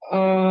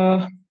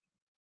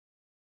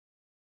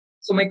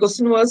so my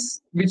question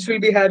was, which will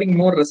be having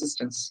more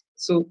resistance?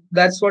 So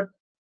that's what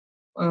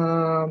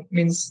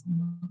means.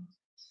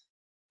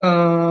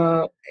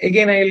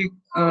 Again,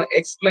 I'll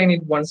explain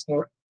it once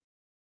more.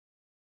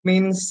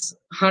 Means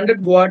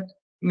 100-watt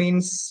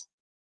means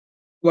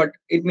what?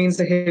 It means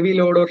a heavy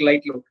load or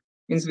light load.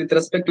 Means with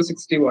respect to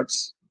 60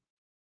 watts.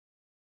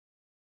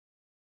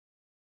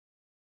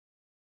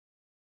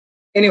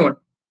 Anyone?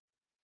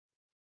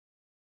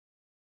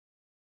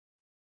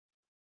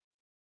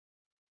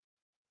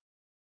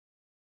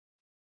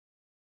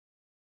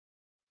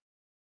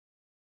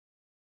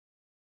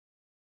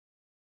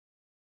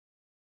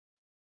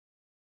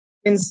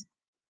 Means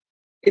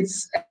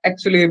it's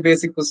actually a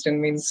basic question.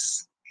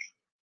 Means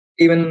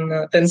even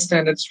 10th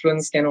standard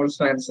students can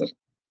also answer.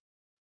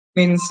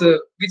 Means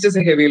which is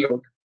a heavy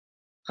load,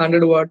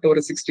 100-watt or a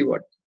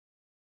 60-watt?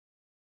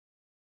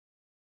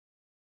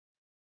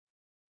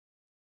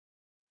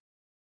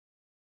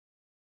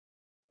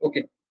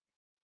 Okay.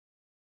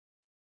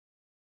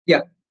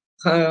 Yeah.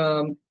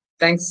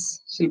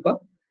 Thanks, Shilpa.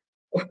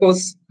 Of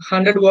course,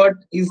 100-watt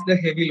is the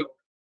heavy load.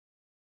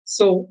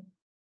 So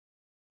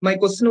my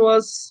question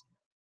was,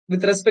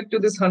 with respect to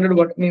this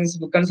 100-watt, means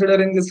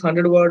considering this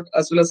 100-watt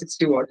as well as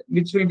 60-watt,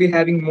 which will be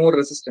having more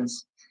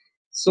resistance?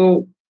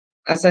 So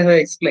as I have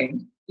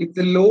explained, if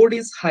the load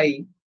is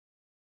high,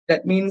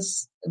 that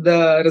means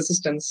the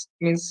resistance,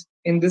 means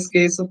in this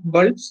case of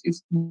bulbs,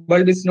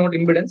 bulb is not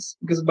impedance,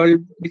 because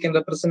bulb we can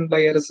represent by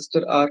a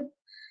resistor R.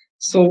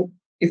 So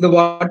if the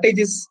wattage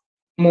is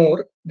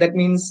more, that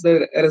means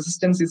the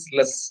resistance is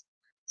less.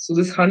 So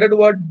this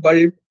 100-watt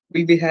bulb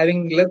will be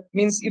having less,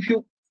 means if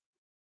you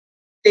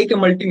take a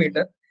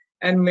multimeter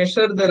and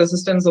measure the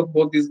resistance of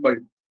both these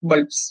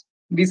bulbs,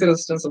 these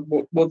resistance of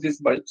both these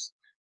bulbs,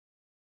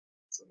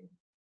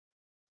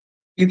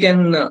 you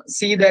can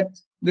see that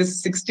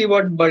this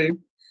 60-watt bulb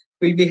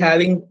will be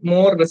having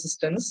more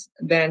resistance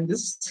than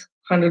this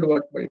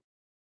 100-watt bulb.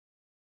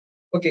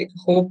 Okay,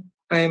 hope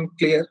I am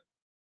clear.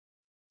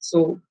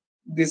 So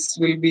this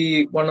will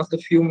be one of the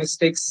few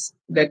mistakes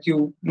that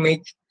you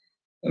make,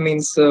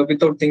 means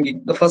without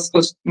thinking. The first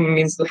question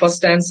means the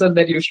first answer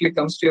that usually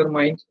comes to your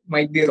mind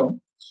might be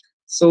wrong.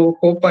 So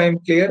hope I am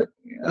clear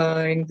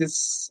in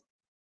this.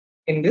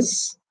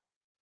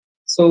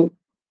 So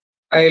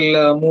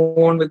I'll move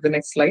on with the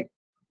next slide.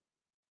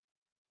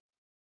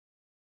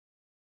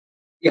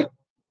 Yeah.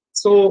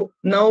 So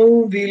now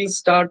we'll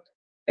start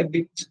a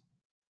bit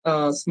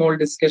small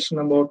discussion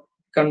about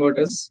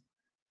converters,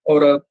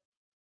 or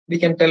we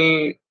can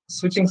tell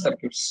switching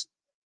circuits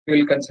we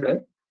will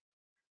consider.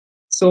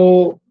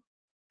 So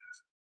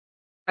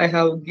I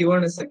have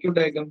given a circuit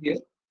diagram here.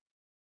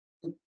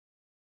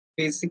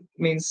 Basic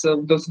means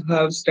those who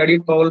have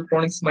studied power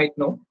electronics might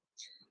know.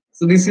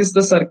 So this is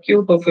the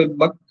circuit of a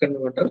buck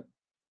converter.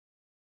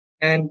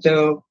 And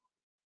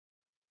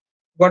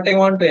what I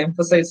want to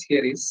emphasize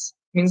here is,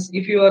 means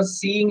if you are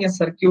seeing a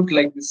circuit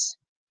like this,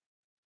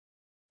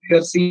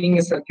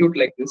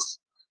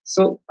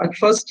 so at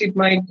first it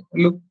might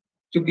look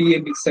to be a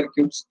big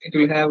circuit. It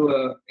will have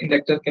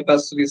inductor,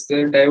 capacitor is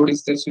there, diode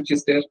is there, switch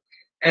is there,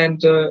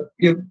 and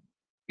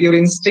your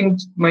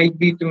instinct might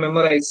be to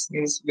memorize,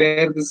 means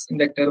where this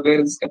inductor,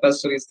 where this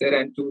capacitor is there,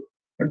 and to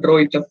draw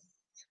it up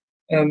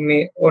on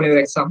your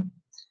exam.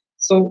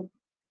 So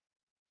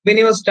when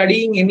you are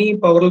studying any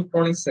power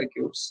electronic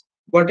circuits,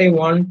 what I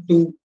want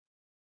to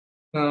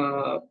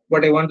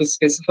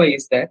specify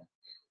is that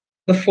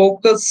the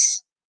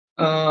focus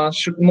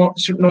should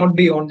not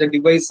be on the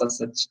device as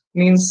such.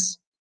 Means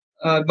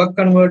buck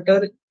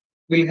converter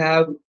will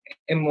have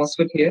a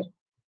MOSFET here.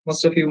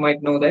 Most of you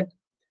might know that.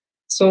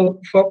 So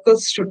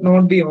focus should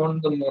not be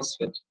on the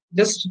MOSFET.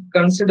 Just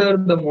consider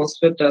the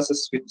MOSFET as a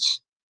switch.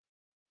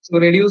 So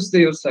reduce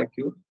your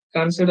circuit.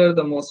 Consider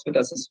the MOSFET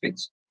as a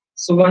switch.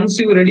 So once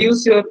you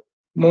reduce your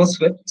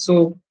MOSFET,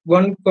 so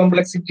one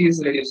complexity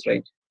is reduced,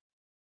 right?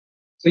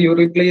 So you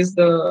replace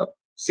the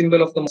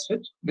symbol of the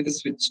MOSFET with a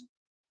switch.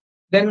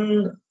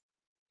 Then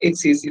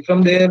it's easy.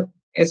 From there,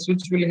 a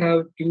switch will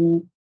have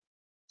two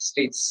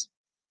states.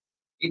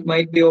 It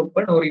might be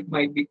open or it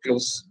might be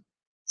closed.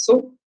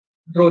 So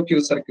draw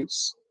two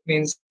circuits.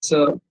 Means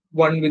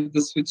one with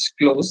the switch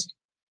closed.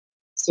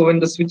 So when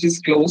the switch is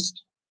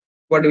closed,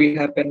 what will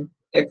happen?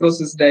 Across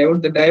this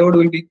diode, the diode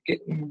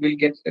will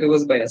get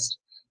reverse biased.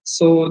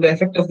 So the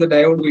effect of the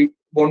diode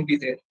won't be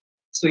there.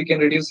 So you can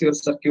reduce your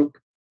circuit,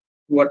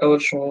 whatever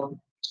shown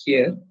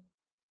here.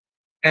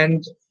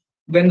 And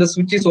when the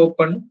switch is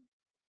open,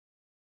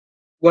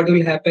 what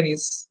will happen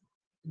is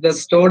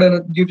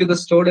due to the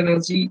stored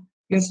energy,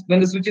 means when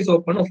the switch is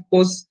open, of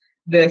course,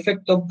 the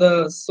effect of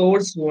the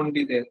source won't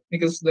be there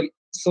because the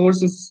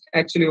source is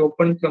actually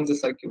open from the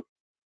circuit.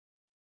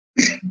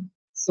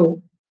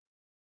 So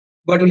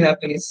what will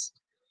happen is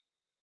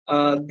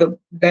the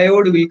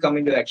diode will come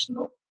into action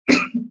now.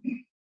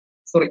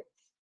 Sorry.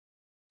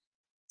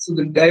 So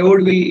the diode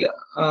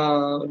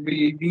will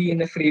be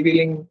in a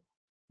freewheeling,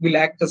 will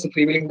act as a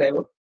freewheeling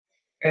diode,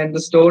 and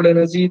the stored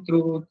energy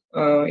through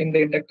in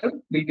the inductor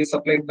will be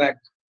supplied back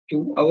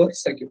to our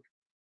circuit.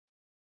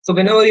 So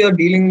whenever you are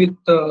dealing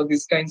with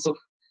these kinds of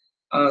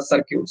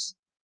circuits,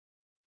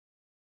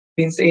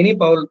 means any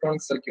power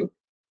electronic circuit.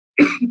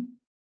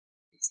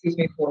 Excuse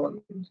me for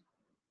 1 minute.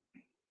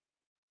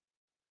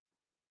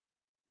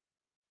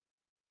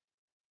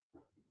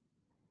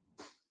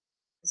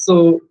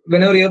 So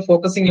whenever you are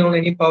focusing on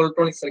any power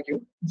electronic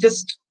circuit,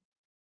 just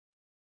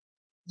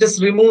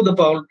remove the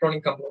power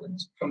electronic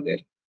component from there,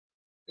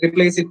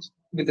 replace it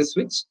with a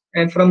switch,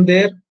 and from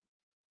there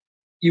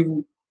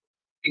you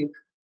think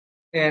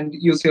and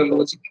use your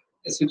logic.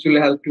 A switch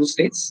will have two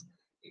states.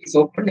 It is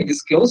open, it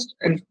is closed,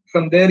 and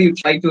from there you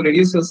try to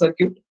reduce your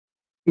circuit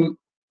to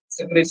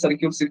separate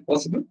circuits if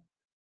possible,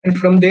 and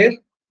from there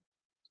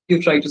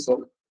you try to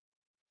solve it.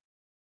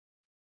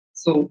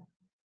 So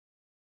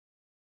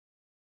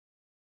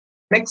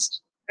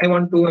next, I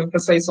want to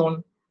emphasize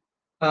on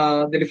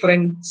the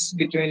difference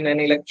between an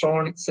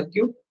electronic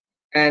circuit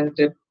and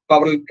a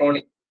power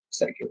electronic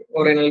circuit,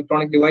 or an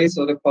electronic device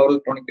or a power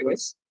electronic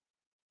device.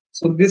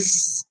 So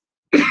this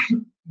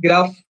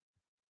graph,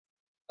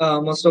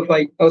 most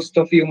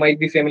of you might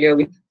be familiar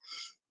with.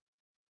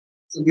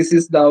 So this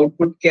is the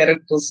output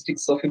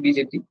characteristics of a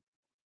BJT.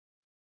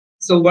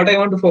 So what I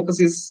want to focus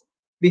is,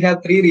 we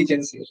have three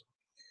regions here.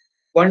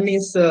 One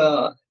is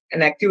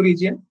an active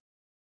region,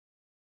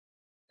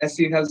 as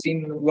you have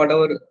seen,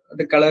 whatever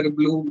the color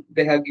blue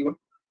they have given,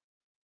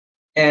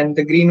 and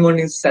the green one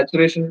is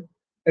saturation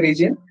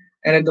region,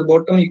 and at the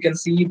bottom you can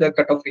see the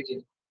cutoff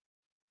region.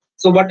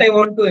 So what I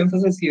want to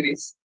emphasize here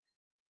is,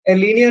 a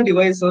linear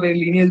device or a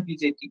linear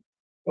BJT,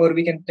 or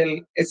we can tell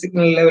a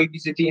signal level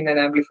BJT in an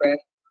amplifier,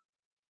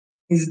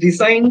 is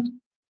designed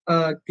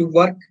to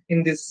work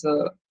in this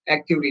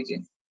active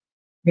region.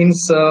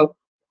 Means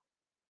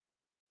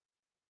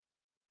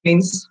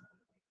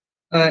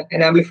an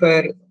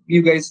amplifier,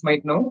 you guys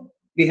might know,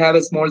 we have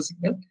a small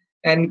signal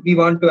and we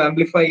want to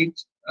amplify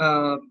it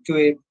to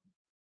a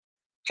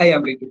high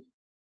amplitude.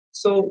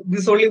 So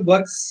this only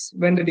works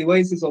when the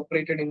device is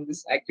operated in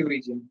this active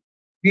region.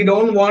 We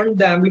don't want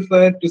the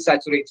amplifier to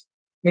saturate.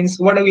 Means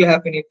what will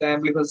happen if the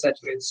amplifier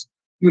saturates?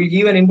 You will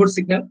give an input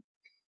signal,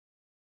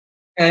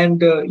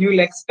 and you will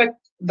expect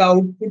the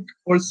output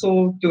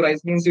also to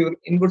rise. Means your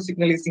input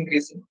signal is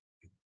increasing.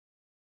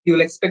 You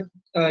will expect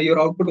your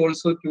output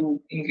also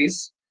to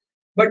increase.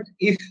 But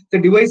if the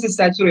device is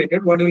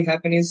saturated, what will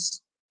happen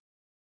is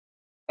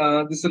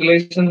this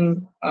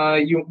relation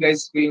you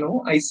guys will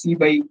know, IC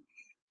by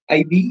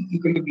IB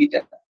equal to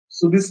beta.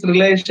 So this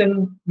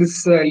relation,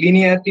 this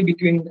linearity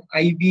between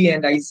IB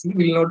and IC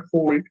will not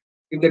hold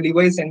if the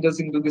device enters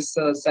into this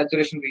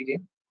saturation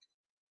region.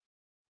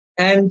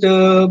 And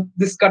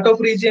this cutoff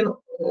region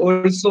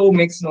also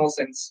makes no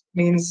sense.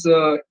 Means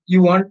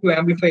you want to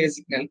amplify a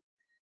signal,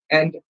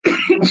 and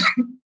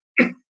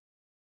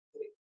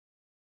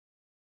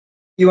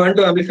you want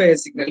to amplify a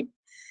signal,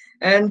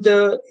 and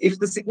if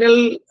the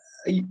signal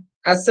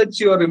as such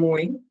you are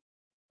removing,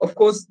 of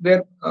course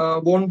there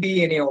won't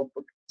be any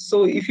output.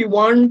 So if you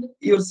want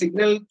your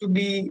signal to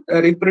be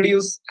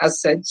reproduced as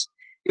such,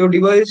 your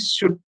device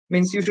should,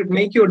 means you should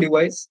make your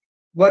device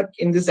work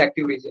in this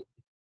active region.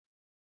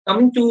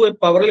 Coming to a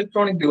power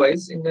electronic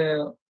device in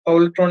a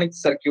power electronic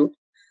circuit,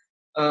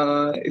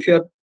 if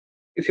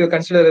you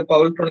consider a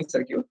power electronic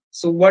circuit,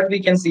 so what we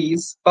can see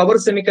is power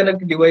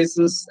semiconductor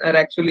devices are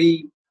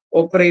actually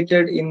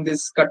operated in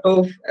this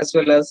cutoff as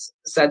well as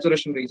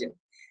saturation region.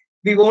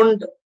 We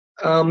won't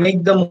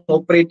make them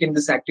operate in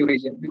this active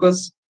region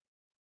because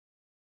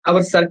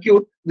our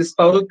circuit, this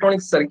power electronic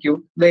circuit,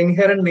 the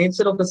inherent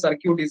nature of the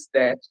circuit is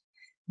that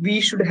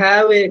we should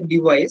have a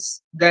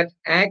device that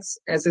acts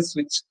as a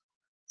switch.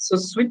 So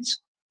switch,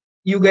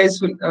 you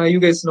guys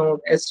know,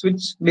 a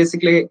switch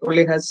basically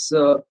only has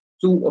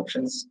two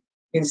options.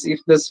 Means if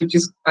the switch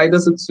is either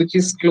the switch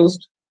is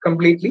closed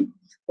completely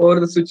or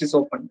the switch is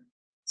open.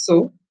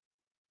 So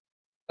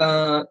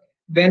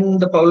when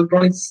the power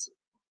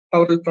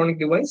electronic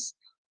device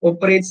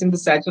operates in the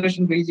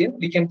saturation region,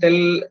 we can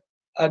tell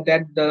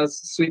that the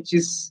switch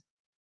is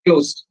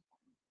closed,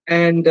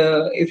 and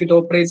if it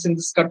operates in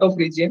this cutoff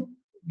region,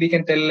 we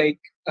can tell like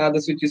the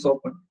switch is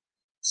open.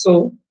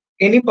 So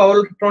any power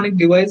electronic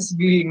device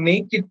will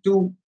make it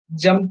to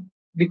jump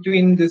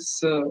between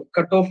this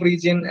cutoff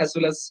region as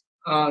well as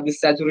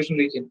this saturation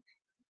region.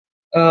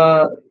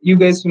 You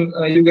guys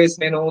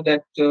may know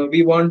that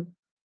we want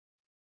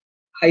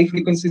high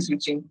frequency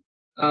switching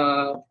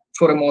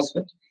for a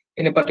MOSFET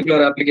in a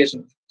particular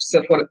application.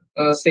 So for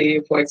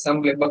say for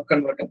example a buck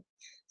converter.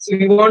 So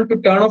we want to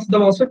turn off the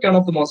MOSFET, turn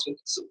off the MOSFET.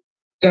 So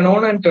turn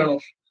on and turn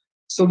off.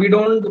 So we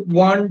don't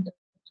want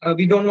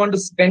to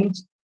spend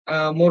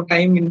more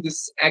time in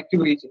this active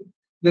region.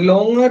 The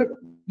longer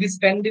we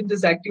spend in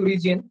this active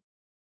region,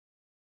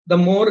 the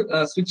more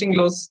switching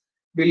loss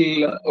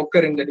will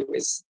occur in the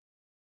device.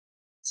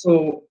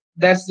 So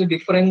that's the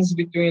difference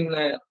between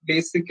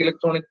basic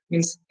electronic,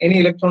 means any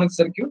electronic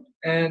circuit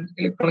and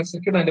a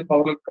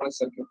power electronic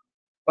circuit.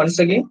 Once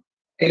again,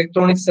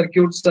 electronic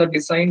circuits are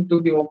designed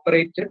to be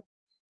operated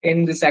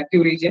in this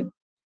active region,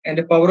 and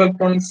a power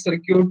electronic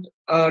circuit,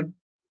 power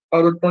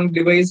electronic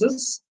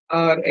devices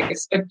are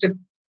expected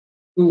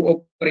to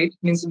operate,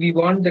 means we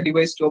want the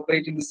device to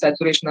operate in the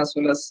saturation as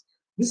well as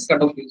this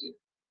cutoff region.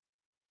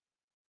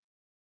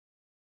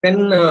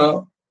 Then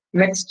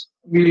next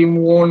we will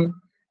move on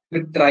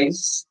with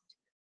drives.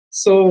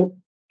 So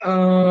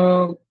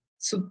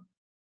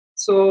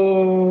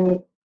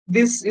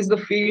this is the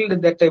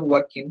field that I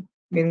work in.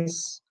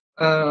 Means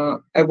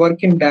I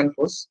work in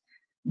Danfoss.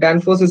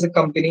 Danfoss is a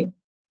company.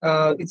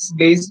 It's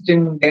based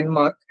in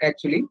Denmark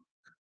actually.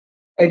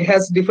 It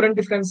has different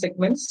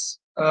segments.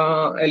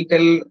 I'll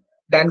tell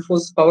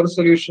Danfoss Power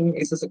Solution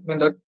is a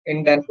segment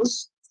in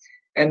Danfoss,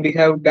 and we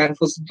have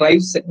Danfoss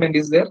Drive segment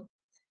is there.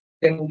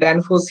 Then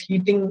Danfoss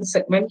Heating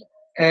segment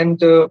and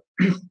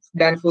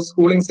Danfoss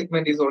Cooling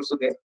segment is also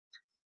there.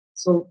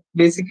 So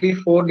basically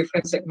 4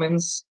 different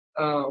segments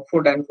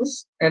for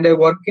Danfoss, and I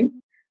work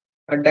in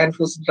a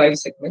Danfoss Drive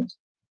segment.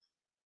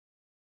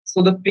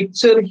 So the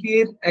picture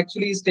here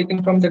actually is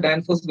taken from the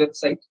Danfoss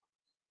website.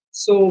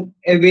 So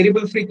a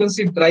variable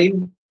frequency drive,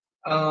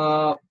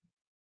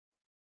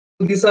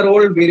 these are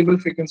all variable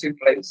frequency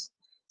drives.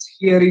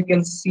 Here you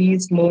can see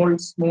small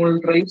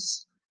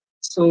drives.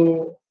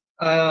 So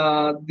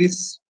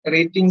these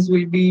ratings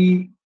will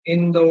be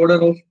in the order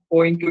of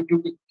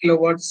 0.22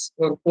 kilowatts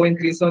or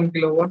 0.37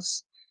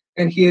 kilowatts.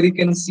 And here you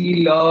can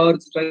see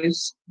large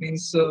drives,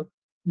 means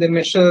they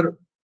measure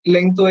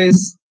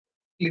lengthwise,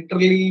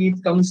 literally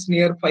it comes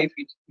near 5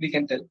 feet, we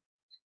can tell.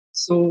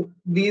 So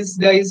these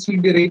guys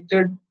will be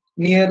rated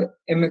near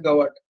a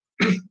megawatt,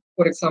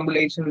 for example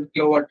 800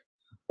 kilowatt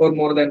or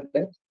more than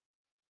that.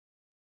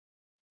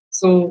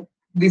 So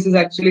this is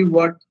actually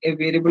what a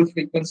variable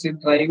frequency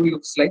drive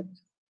looks like.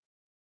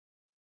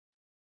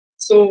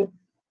 So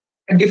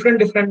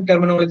different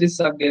terminologies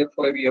are there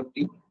for a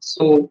VFD.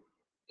 So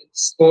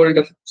it's called,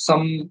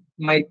 some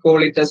might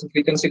call it as a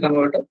frequency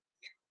converter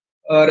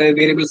or a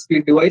variable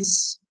speed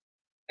device,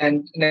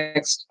 and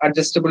next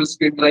adjustable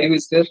speed drive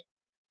is there.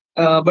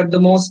 But the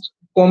most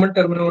common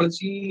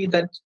terminology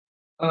that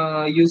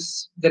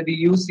we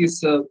use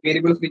is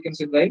variable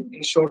frequency drive,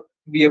 in short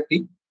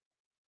VFD.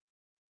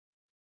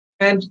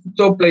 and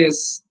top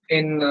players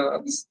in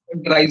this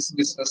drives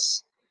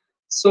business.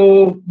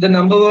 So the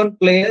number one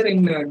player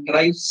in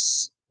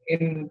drives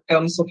in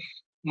terms of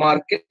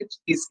market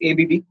is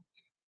ABB.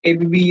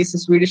 ABB is a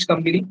Swedish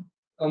company.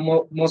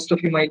 Most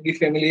of you might be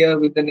familiar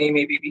with the name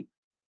ABB.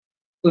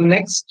 So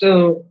next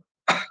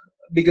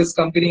biggest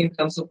company in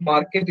terms of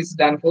market is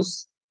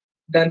Danfoss.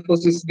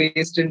 Danfoss is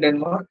based in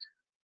Denmark.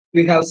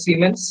 We have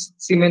Siemens.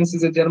 Siemens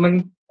is a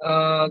German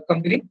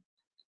company.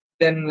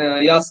 Then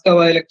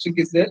Yaskawa Electric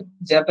is there,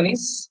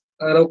 Japanese.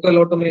 Rockwell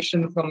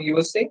Automation from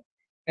USA.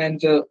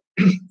 And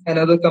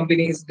another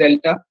company is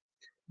Delta.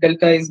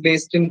 Delta is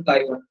based in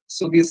Taiwan.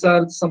 So these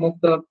are some of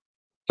the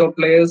top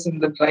players in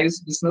the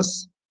drives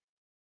business.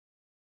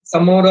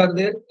 Some more are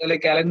there,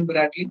 like Allen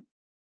Bradley,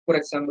 for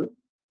example.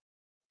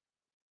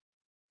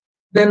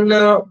 Then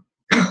a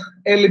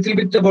little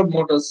bit about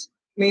motors.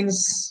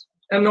 Means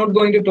I'm not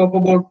going to talk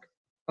about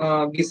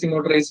DC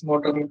motor, AC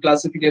motor,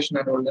 classification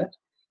and all that.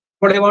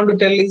 What I want to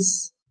tell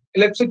is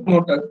electric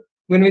motor.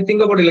 When we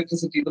think about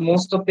electricity, the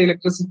most of the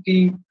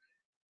electricity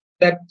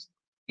that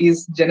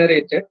is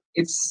generated,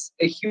 it's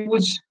a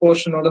huge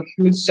portion or a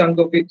huge chunk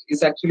of it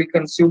is actually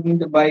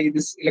consumed by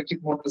this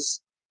electric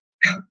motors.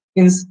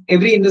 In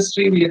every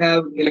industry, we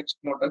have electric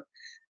motor,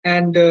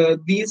 and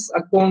these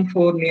account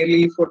for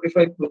nearly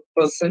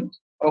 45%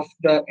 of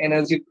the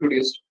energy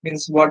produced.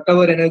 Means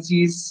whatever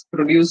energy is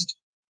produced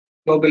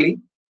globally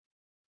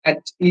at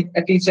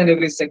each and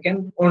every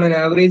second, on an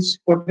average,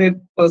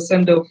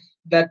 45% of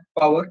that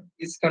power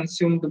is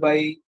consumed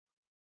by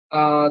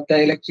the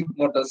electric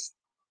motors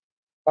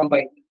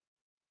combined.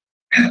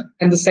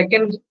 And the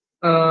second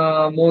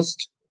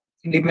most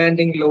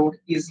demanding load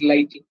is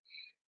lighting.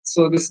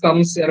 So this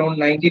comes around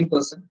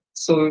 19%.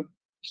 So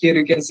here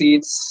you can see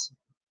it's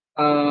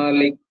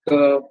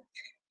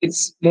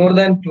it's more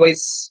than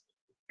twice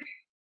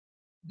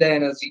the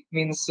energy.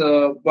 Means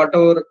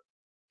whatever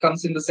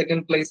comes in the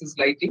second place is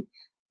lighting,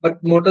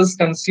 but motors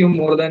consume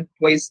more than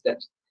twice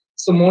that.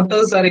 So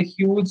motors are a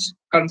huge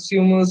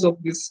consumers of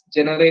this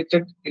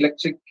generated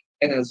electric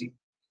energy.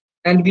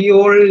 And we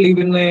all live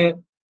in a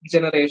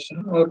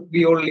generation, or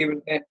we all live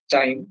in a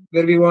time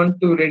where we want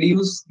to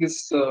reduce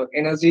this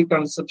energy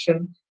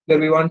consumption, where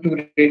we want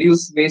to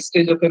reduce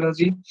wastage of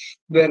energy,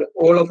 where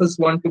all of us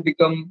want to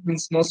become,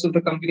 means most of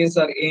the companies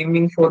are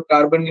aiming for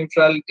carbon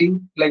neutrality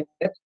like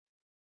that.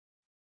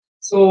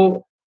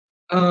 So,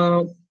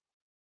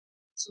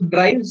 so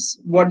drives,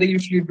 what they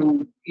usually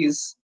do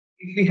is,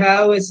 if we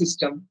have a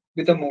system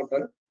with a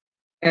motor,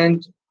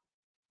 and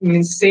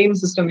means same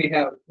system we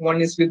have,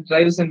 one is with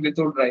drives and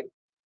without drive,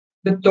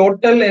 the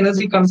total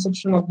energy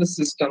consumption of the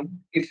system,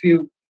 if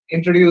you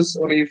introduce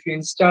or if you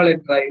install a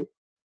drive,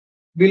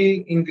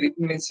 will increase.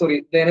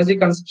 The energy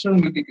consumption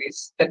will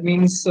decrease. That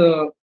means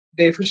the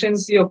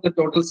efficiency of the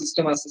total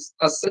system as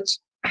such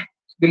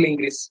will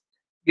increase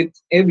with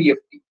a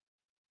VFD.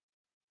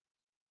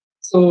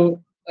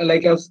 So,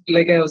 like I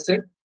have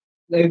said,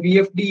 the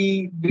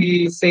VFD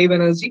will save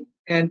energy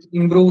and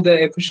improve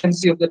the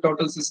efficiency of the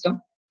total system.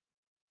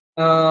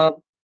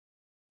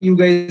 You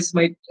guys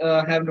might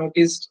have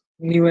noticed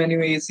new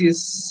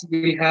ACs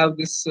will have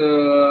this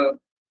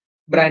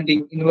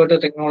branding, inverter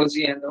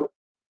technology, and all.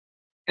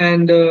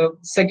 And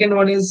second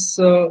one is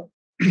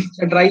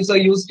drives are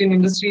used in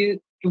industry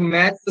to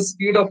match the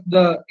speed of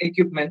the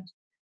equipment,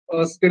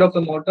 speed of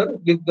the motor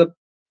with the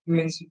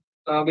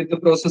with the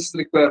process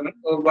requirement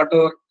or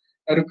whatever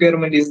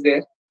requirement is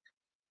there.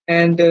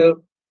 And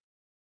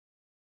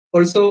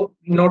also,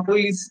 not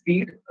only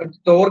speed,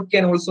 torque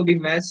can also be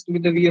matched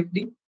with the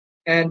VFD.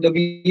 And the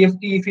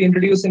VFD, if you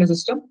introduce in a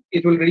system,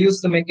 it will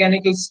reduce the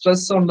mechanical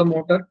stress on the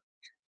motor.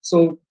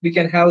 So we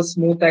can have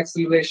smooth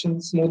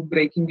acceleration, smooth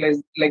braking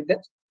like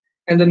that.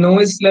 And the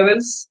noise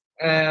levels,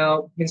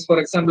 means for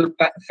example,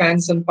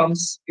 fans and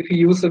pumps, if you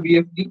use a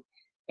VFD,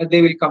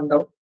 they will come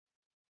down.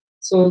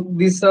 So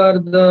these are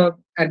the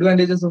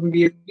advantages of a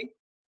VFD.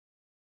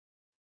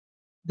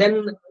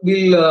 Then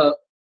we'll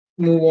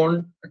move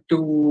on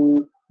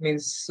to,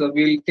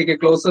 we'll take a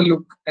closer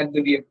look at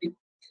the VFD.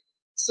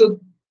 So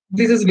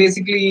this is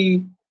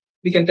basically,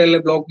 we can tell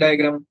a block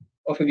diagram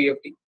of a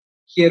VFD.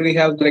 Here we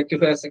have the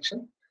rectifier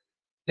section,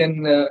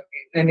 then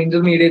an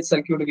intermediate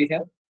circuit we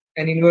have,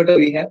 an inverter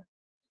we have.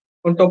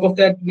 On top of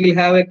that, we'll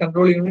have a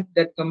control unit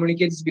that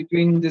communicates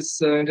between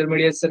this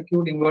intermediate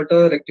circuit,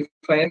 inverter,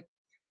 rectifier,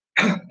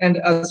 and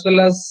as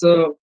well as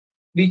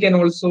we can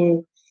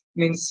also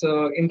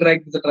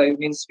interact with the drive.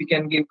 Means we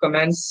can give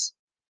commands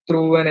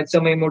through an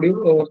HMI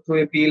module or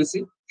through a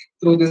PLC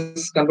through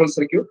this control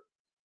circuit.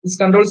 This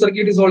control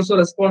circuit is also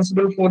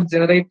responsible for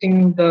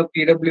generating the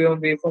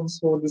PWM waveforms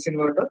for this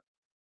inverter,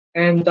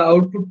 and the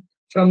output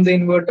from the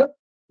inverter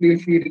will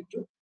feed it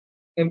to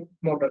a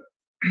motor.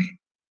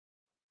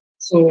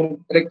 So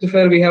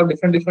rectifier, we have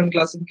different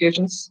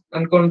classifications.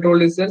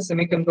 Uncontrolled is there,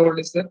 semi-controlled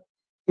is there,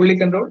 fully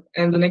controlled,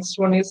 and the next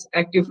one is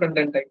active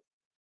front-end type.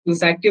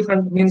 This active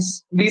front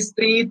means these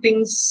three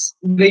things,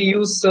 they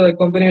use a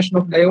combination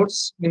of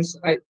diodes.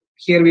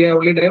 Here we have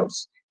only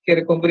diodes. Here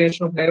a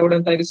combination of diode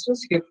and thyristors.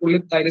 Here fully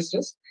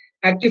thyristors.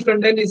 Active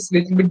front end is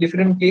little bit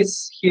different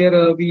case.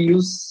 Here we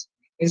use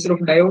instead of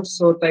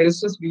diodes or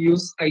thyristors, we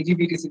use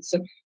IGBTs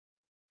itself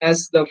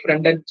as the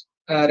front-end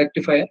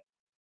rectifier.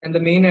 And the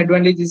main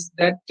advantage is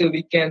that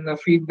we can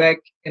feedback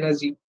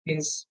energy.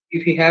 Means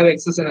if you have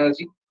excess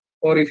energy,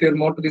 or if your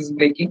motor is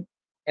breaking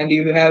and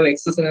you have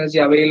excess energy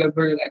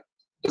available at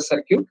the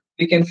circuit,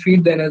 we can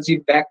feed the energy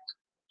back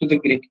to the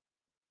grid.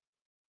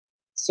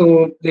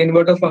 So the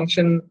inverter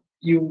function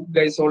you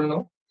guys all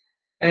know.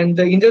 And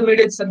the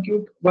intermediate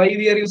circuit, why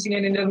we are using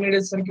an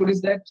intermediate circuit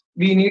is that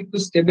we need to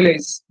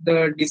stabilize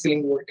the DC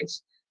link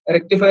voltage. A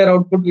rectifier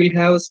output will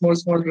have small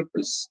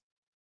ripples,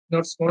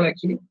 not small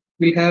actually,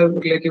 will have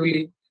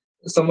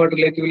somewhat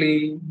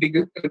relatively big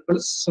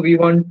ripples. So we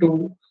want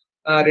to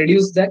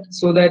reduce that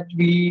so that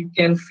we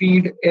can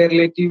feed a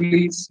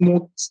relatively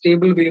smooth,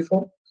 stable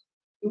waveform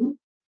to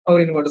our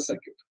inverter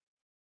circuit.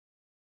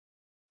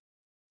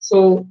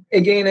 So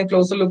again, a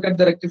closer look at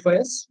the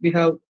rectifiers. We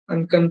have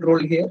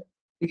uncontrolled here.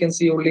 You can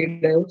see only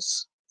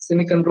diodes,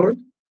 semi-controlled.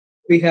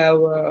 We have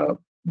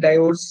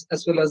diodes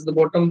as well as the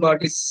bottom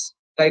part is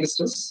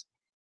thyristors.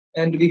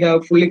 And we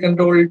have fully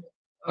controlled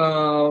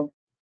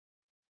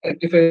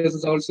rectifiers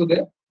is also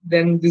there.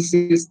 Then this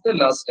is the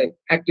last type,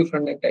 active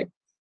front-end type.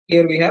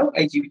 Here we have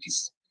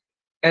IGBTs.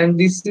 And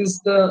these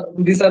are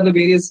the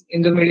various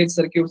intermediate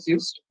circuits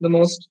used. The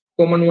most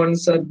common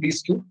ones are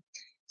these two.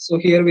 So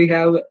here we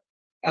have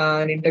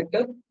an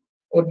inductor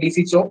or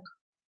DC choke,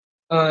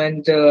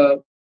 and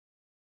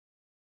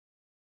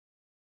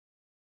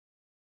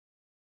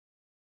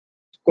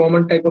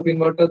common type of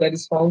inverter that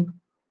is found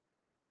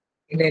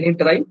in any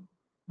drive.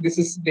 This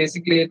is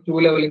basically a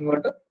two-level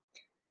inverter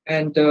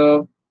and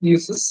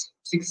uses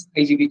 6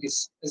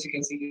 IGBTs, as you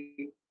can see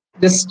here.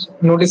 Just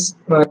notice,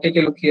 take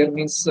a look here,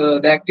 means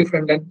the active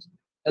front end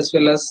as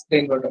well as the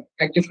inverter.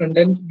 Active front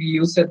end we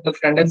use at the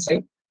front end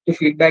side to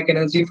feed back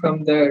energy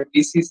from the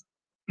DCs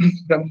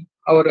from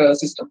our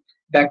system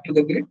back to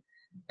the grid.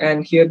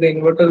 And here the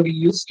inverter we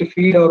use to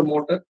feed our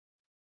motor,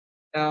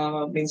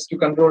 means to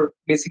control,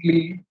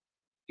 basically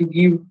to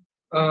give,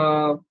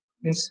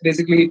 means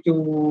basically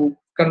to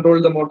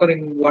control the motor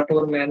in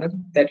whatever manner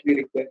that we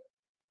require.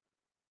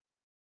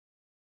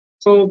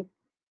 So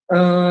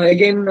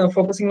again,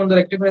 focusing on the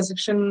rectifier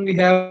section, we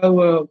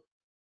have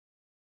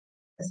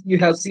you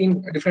have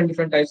seen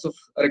different types of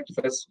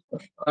rectifiers,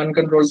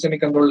 uncontrolled,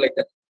 semi-controlled, like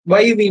that.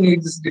 Why we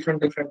need this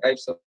different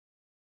types of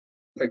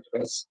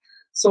rectifiers?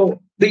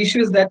 So the issue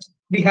is that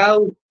we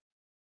have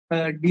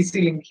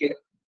DC link here.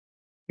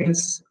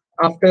 Means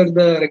after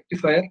the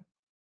rectifier,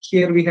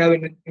 here we have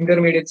an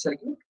intermediate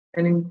circuit,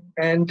 and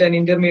an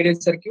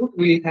intermediate circuit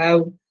will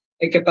have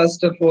a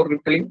capacitor for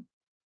rippling,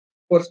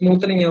 for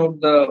smoothing out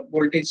the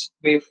voltage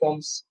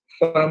waveforms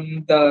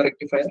from the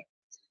rectifier.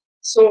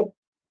 So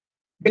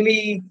when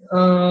we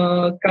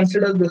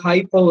consider the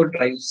high power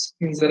drives,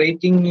 means the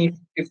rating,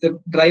 if the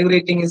drive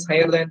rating is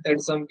higher than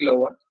 37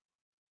 kilowatt,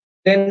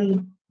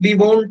 then we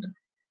won't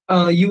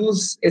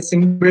use a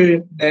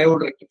simple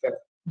diode rectifier.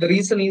 The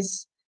reason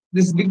is,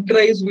 these big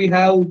drives will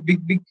have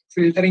big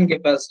filtering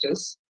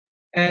capacitors,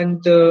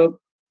 and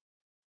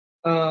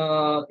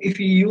if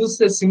you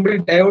use a simple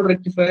diode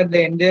rectifier,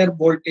 the entire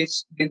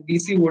voltage, the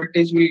DC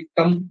voltage, will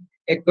come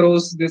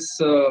across this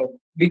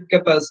big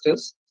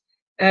capacitors,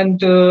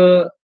 and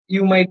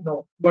you might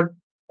know what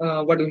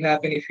will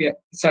happen if you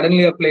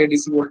suddenly apply a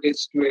DC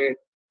voltage to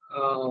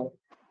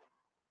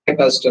a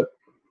capacitor.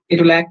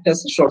 It will act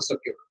as a short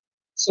circuit.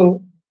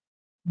 So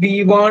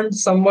we want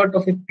somewhat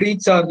of a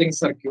pre-charging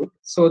circuit,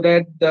 so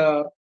that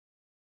the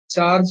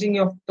charging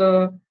of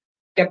the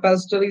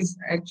capacitor is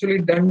actually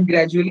done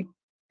gradually,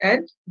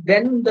 and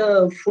then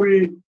the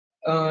full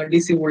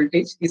DC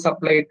voltage is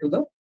applied to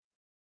the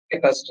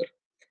capacitor.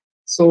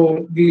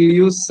 So we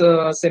use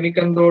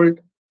semi-controlled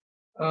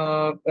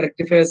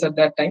rectifiers at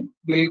that time.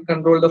 We'll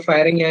control the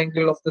firing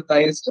angle of the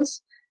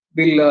thyristors.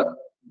 We'll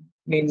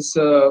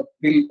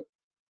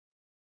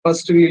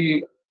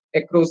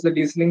across the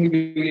DC link,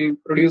 we will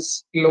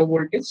produce low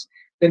voltage.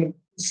 Then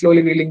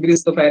slowly we'll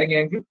increase the firing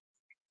angle,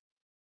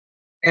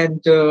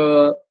 and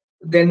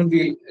then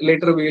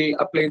we'll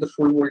apply the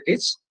full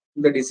voltage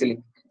to the DC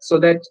link, so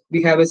that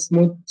we have a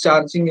smooth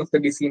charging of the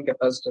DC link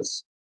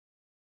capacitors.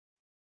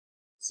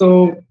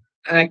 So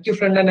active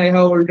front end, I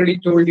have already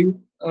told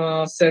you,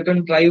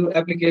 certain drive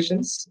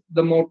applications,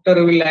 the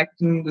motor will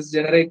act in this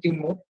generating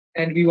mode,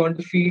 and we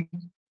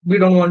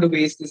don't want to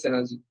waste this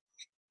energy.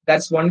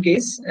 That's one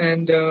case.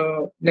 And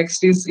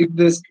next is, if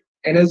this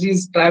energy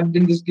is trapped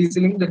in this DC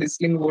link, the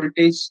DC link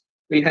voltage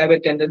will have a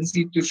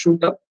tendency to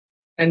shoot up,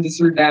 and this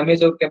will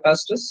damage our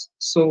capacitors.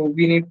 So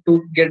we need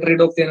to get rid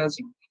of the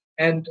energy.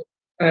 And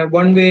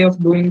one way of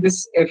doing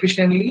this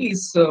efficiently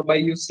is by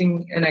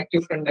using an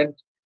active front end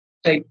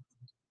type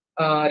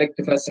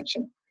rectifier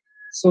section.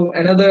 So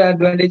another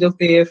advantage of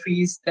the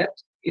AFE is that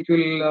it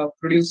will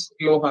produce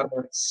low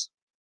harmonics.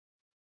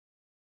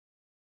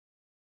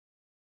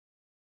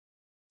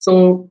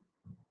 So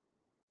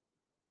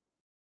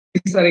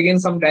these are again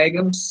some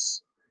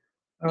diagrams.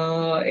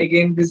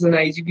 Again, this is an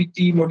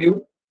IGBT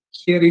module.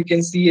 Here you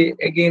can see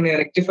again a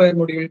rectifier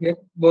module here.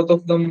 Both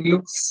of them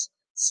looks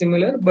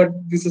similar, but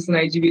this is an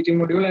IGBT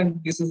module and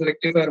this is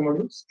rectifier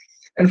modules.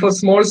 And for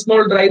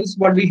small drives,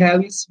 what we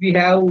have is we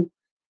have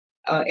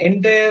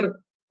entire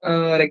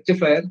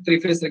rectifier,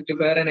 three-phase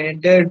rectifier, and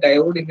entire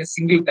diode in a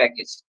single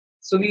package.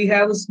 So we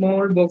have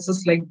small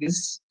boxes like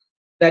this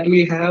that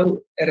will have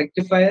a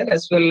rectifier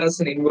as well as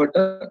an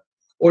inverter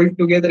all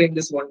together in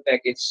this one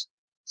package.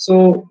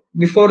 So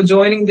before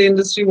joining the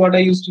industry, what I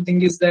used to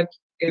think is that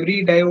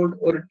every diode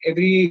or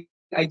every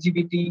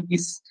IGBT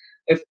is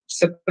a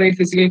separate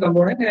physical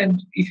component,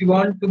 and if you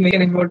want to make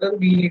an inverter,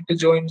 we need to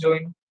join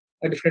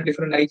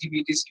different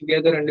IGBTs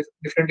together and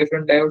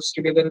different diodes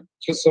together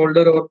through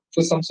solder or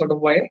through some sort of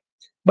wire.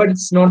 But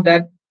it's not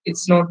that.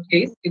 It's not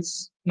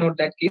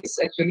that case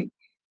actually.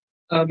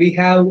 We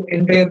have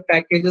entire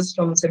packages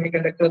from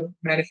semiconductor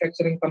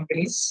manufacturing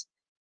companies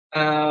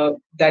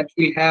that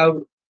will have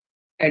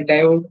a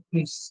diode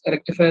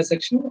rectifier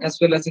section as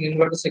well as an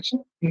inverter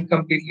section in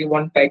completely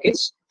one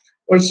package.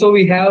 Also,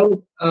 we have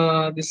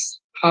this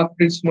half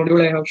bridge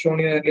module I have shown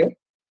you earlier,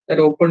 that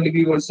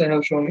Oppurtunities also I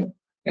have shown you,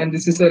 and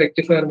this is a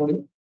rectifier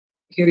module.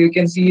 Here you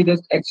can see that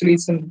actually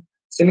it's a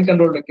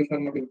semi-controlled rectifier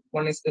module.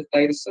 One is the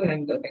thyristor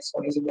and the next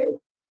one is a diode.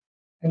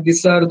 And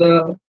these are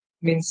the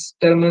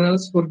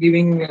terminals for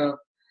giving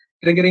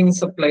triggering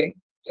supply,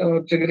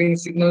 triggering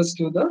signals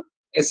to the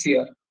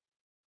SCR.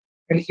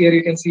 And here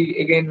you can see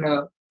again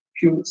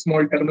few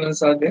small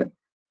terminals are there.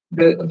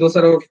 Those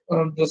are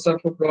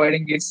for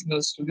providing gate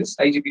signals to this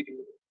IGBT.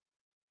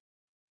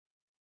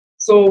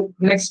 So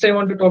next I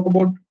want to talk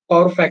about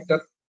power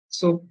factor.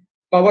 So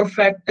power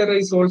factor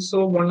is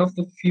also one of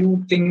the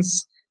few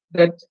things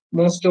that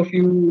most of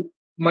you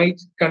might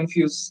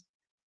confuse.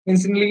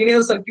 Means in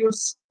linear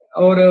circuits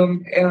or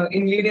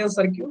in linear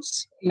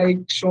circuits like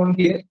shown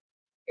here,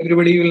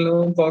 everybody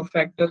will know power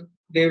factor.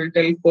 They will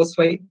tell cos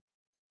phi.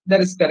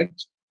 That is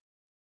correct.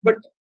 But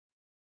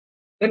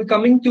then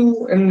coming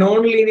to a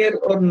non-linear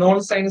or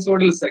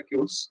non-sinusoidal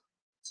circuits.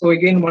 So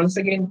again, once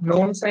again,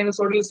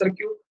 non-sinusoidal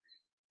circuit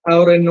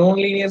or a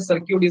non-linear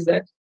circuit is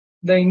that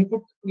the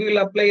input will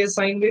apply a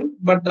sine wave,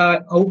 but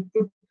the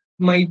output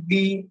might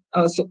be,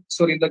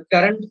 the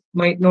current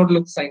might not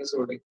look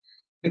sinusoidal.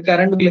 The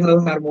current will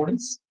have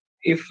harmonics.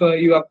 If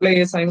you apply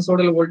a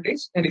sinusoidal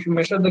voltage and if you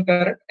measure the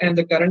current and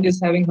the current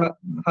is having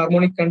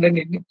harmonic content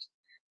in it,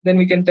 then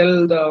we can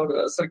tell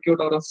the circuit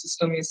or a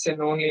system is a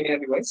non-linear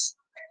device.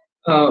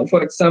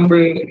 For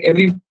example,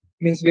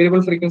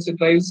 variable frequency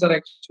drives are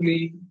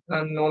actually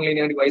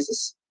non-linear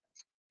devices.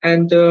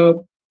 And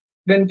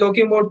when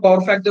talking about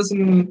power factors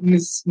in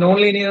these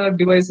non-linear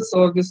devices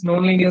or these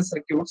non-linear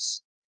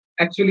circuits,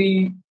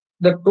 actually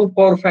the true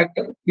power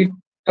factor, we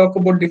talk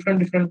about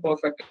different power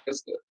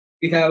factors there.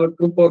 We have a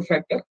true power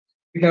factor,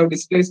 we have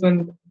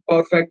displacement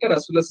power factor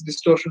as well as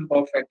distortion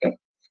power factor.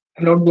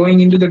 I'm not going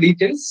into the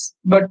details,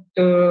 but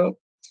the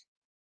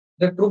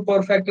true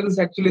power factor is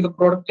actually the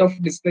product of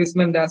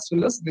displacement as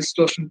well as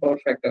distortion power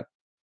factor.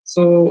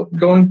 So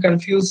don't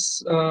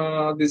confuse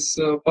these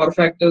power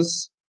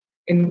factors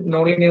in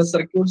nonlinear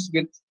circuits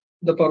with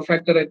the power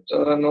factor at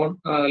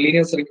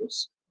non-linear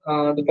circuits.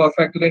 The power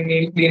factor in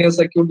linear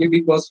circuit will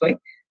be cos phi,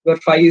 where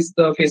phi is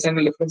the phase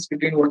angle difference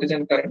between voltage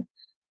and current,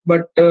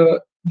 but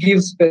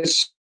gives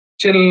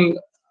special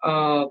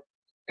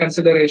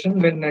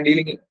consideration when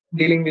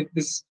dealing with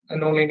this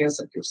nonlinear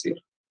circuits here.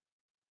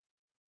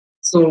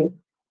 So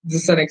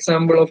this is an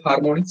example of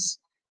harmonics.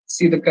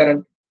 See the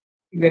current.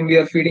 When we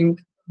are feeding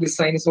the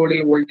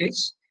sinusoidal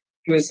voltage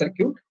to a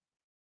circuit,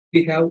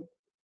 we have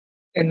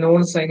a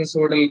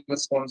non-sinusoidal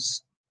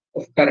response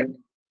of current.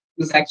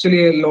 This is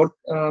actually a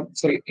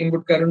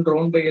input current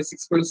drawn by a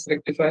 6-pulse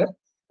rectifier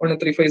on a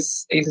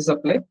 3-phase AC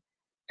supply,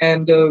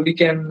 and we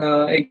can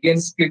again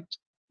split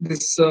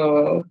this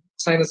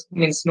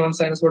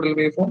non-sinusoidal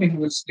waveform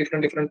into its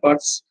different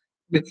parts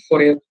with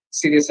Fourier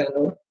series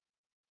anode.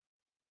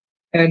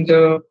 And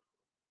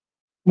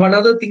one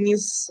other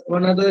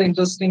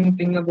interesting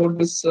thing about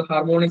this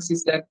harmonics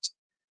is that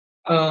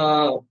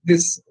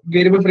this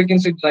variable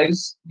frequency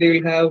drives, they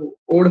will have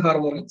odd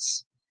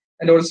harmonics,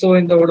 and also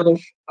in the order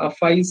of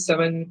 5,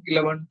 7,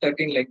 11,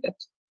 13 like that.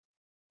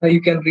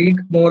 You can read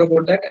more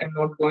about that. I'm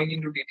not going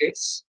into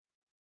details.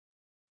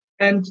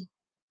 And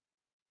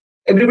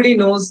everybody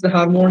knows the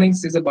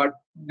harmonics is a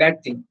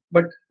bad thing,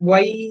 but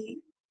why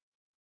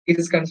it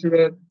is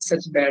considered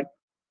such bad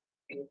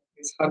thing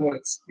is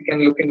harmonics? We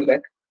can look into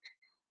that.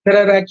 There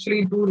are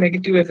actually 2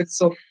 negative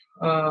effects of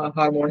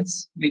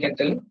harmonics, we can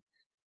tell.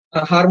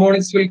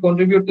 Harmonics will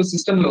contribute to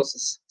system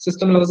losses.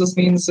 System losses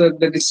means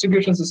the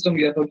distribution system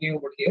we are talking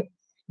about here.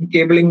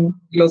 Cabling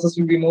losses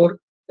will be more.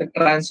 The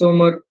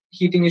transformer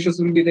heating issues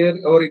will be there,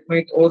 or it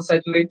might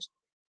oversaturate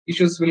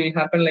issues will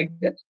happen like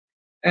that.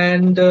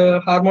 And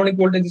harmonic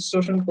voltage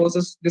distortion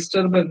causes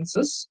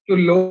disturbances to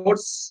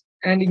loads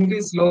and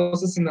increase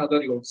losses in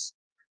other loads.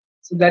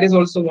 So that is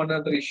also one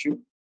other issue.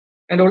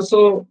 And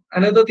also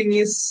another thing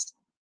is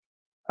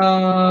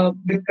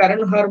the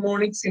current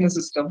harmonics in a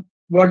system.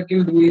 What it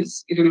will do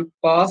is it will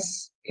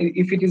pass,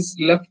 if it is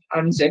left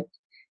unchecked,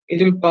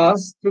 it will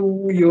pass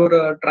through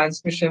your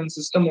transmission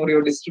system or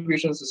your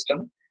distribution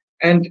system,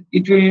 and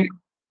it will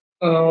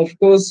Of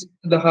course,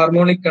 the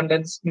harmonic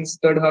condense means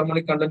third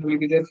harmonic content will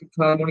be there, fifth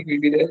harmonic will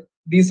be there.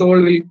 These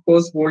all will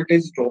cause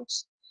voltage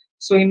drops.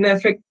 So in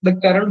effect, the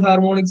current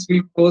harmonics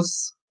will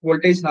cause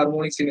voltage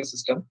harmonics in a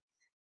system.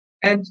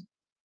 And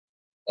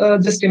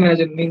just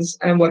imagine, means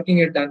I'm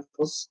working at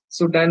Danfoss.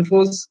 So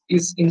Danfoss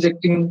is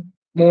injecting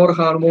more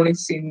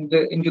harmonics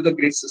into the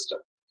grid system.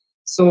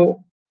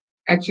 So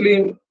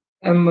actually,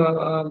 I'm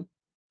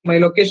my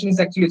location is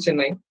actually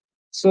Chennai.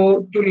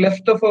 So to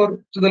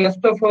the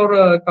left of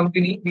our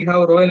company, we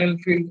have Royal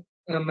Enfield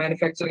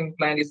manufacturing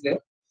plant is there,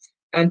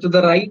 and to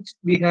the right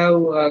we have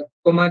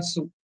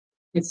Komatsu.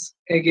 It's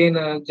again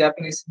a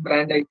Japanese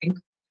brand, I think.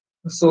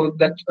 So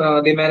that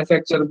they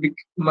manufacture big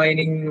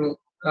mining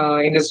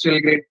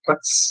industrial grade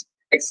trucks,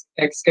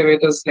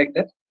 excavators like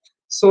that.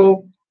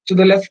 So to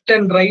the left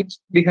and right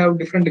we have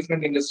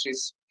different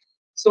industries.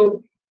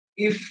 So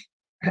if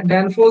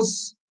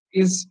Danfoss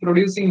is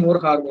producing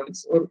more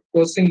harmonics or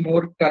causing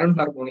more current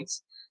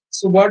harmonics,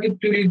 so what it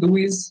will do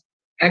is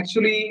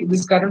actually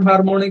this current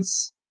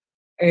harmonics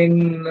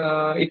in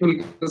it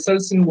will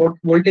results in what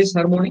voltage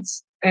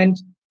harmonics, and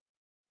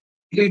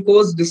it will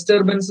cause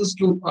disturbances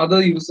to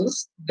other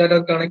users that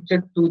are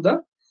connected to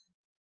the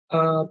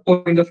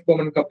point of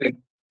common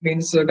coupling.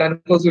 Means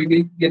Danfoss will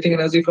be getting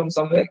energy from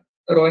somewhere,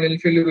 Royal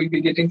Enfield will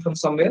be getting from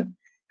somewhere,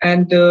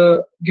 and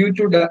due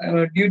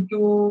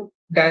to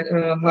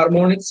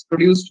harmonics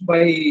produced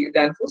by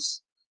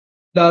Danfoss,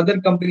 the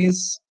other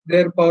companies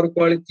their power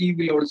quality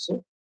will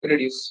also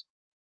reduce.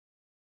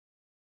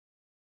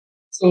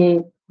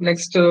 So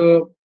next,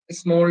 a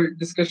small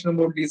discussion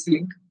about DC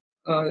link.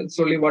 It's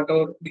only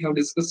whatever we have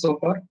discussed so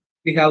far.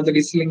 We have the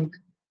DC link.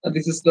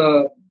 This is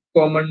the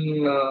common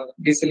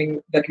DC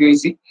link that we will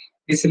see.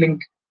 DC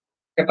link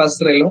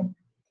capacitor alone.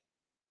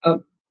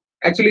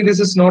 Actually, this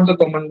is not the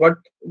common. What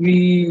we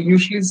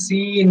usually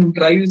see in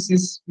drives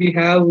is we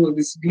have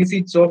this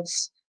DC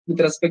chokes with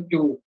respect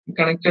to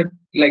connected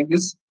like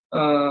this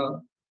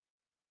to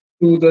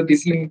the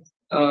DC link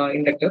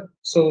inductor.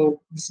 So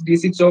this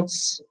DC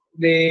chokes,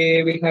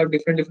 they will have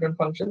different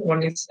functions.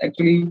 One is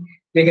actually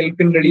they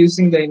help in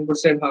reducing the input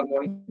side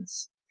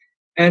harmonics,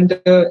 and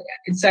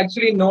it's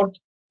actually not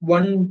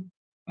one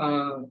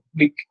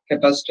big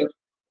capacitor.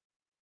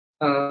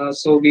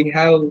 So we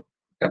have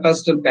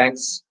capacitor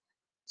banks.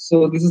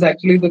 So this is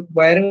actually the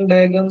wiring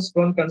diagrams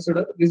don't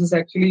consider. This is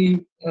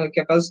actually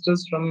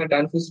capacitors from a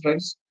Danfoss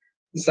drives.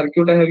 The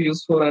circuit I have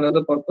used for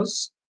another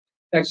purpose.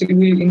 Actually,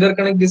 we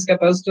interconnect these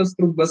capacitors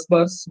through bus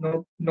bars,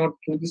 not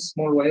through these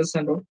small wires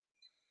and all.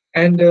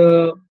 And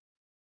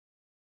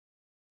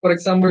for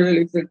example,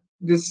 if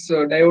this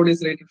diode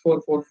is rated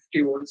for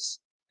 450 volts,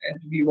 and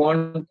we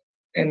want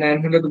a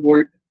 900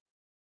 volt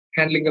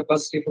handling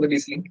capacity for the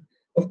DC link,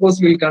 of course,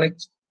 we'll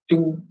connect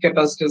two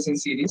capacitors in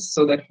series,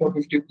 so that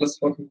 450 plus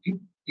 450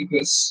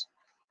 equals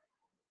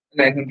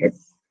 900.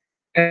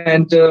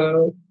 And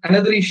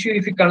another issue,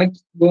 if you go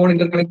on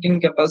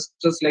interconnecting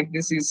capacitors like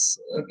this, is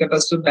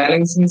capacitor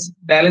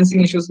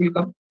balancing issues will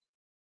come.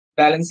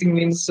 Balancing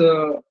means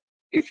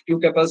if two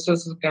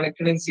capacitors are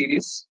connected in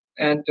series,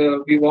 and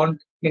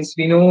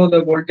we know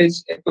the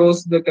voltage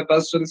across the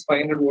capacitor is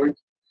 500 volt.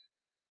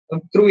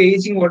 Through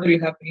aging, what will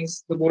happen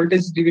is the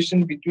voltage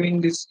division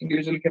between these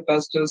individual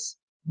capacitors,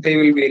 they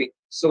will vary.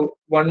 So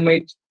one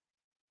might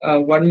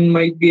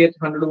be at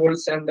 100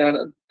 volts and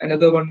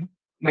another one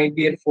might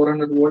be at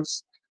 400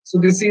 volts. So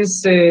this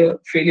is a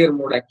failure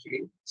mode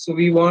actually. So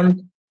we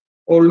want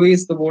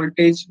always the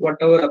voltage,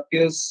 whatever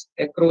appears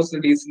across the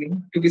DC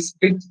link, to be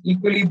split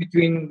equally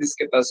between these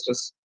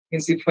capacitors.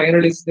 Means if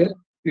 500 is there,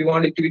 we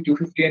want it to be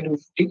 250 and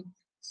 250.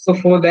 So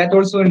for that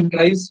also in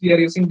drives, we are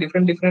using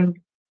different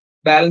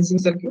balancing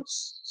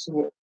circuits.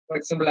 So for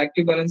example,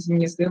 active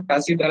balancing is there,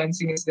 passive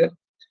balancing is there.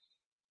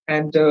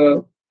 And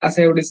as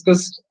I have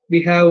discussed,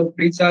 we have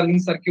pre-charging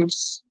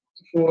circuits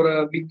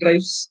for big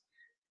drives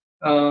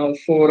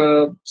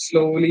for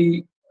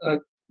slowly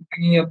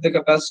bringing up the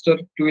capacitor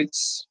to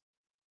its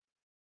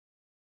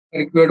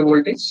required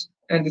voltage.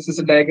 And this is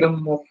a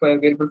diagram of a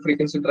variable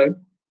frequency drive.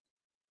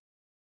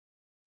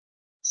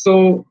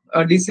 So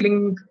DC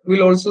link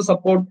will also have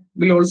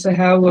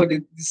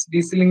this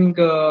DC link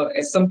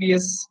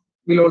SMPS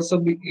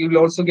will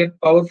also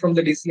get power from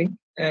the DC link,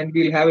 and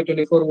we'll have a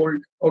 24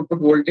 volt output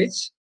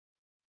voltage.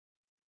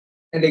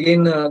 And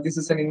again, this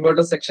is an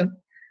inverter section.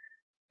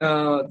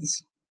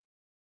 This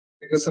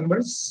figure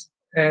symbols,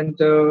 and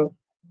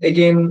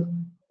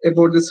again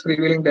about this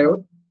freewheeling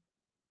diode.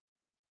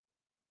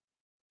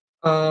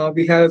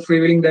 We have a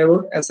freewheeling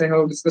diode, as I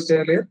have discussed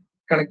earlier,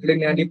 connected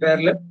in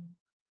anti-parallel.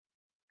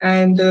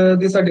 And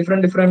these are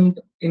different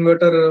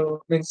inverter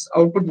means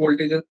output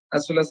voltages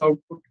as well as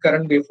output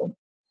current waveform.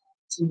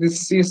 So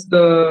this is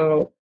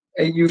the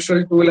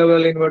usual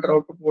 2-level inverter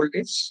output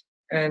voltage,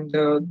 and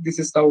this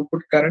is the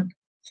output current.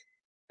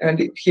 And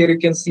here you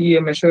can see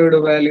a measured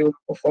value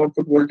of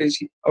output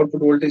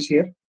voltage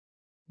here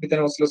with an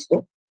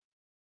oscilloscope.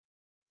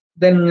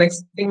 Then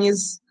next thing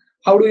is,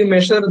 how do we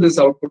measure this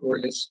output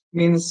voltage?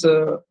 Means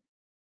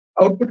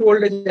output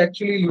voltage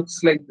actually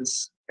looks like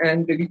this.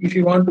 And if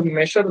you want to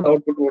measure the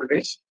output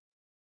voltage,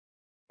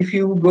 if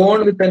you go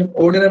on with an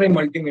ordinary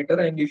multimeter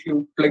and if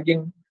you plug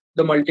in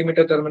the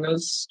multimeter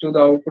terminals to the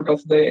output of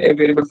the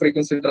variable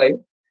frequency drive,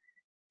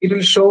 it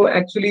will show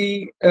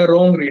actually a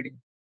wrong reading.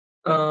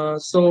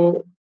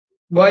 So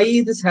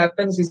why this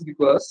happens is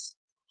because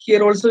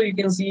here also you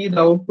can see the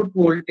output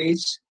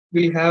voltage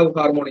will have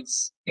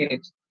harmonics in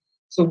it.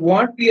 So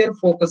what we are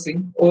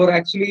focusing, or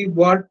actually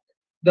what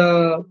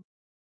the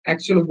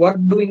actual work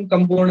doing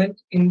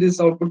component in this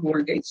output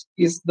voltage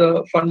is the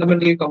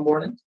fundamental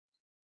component.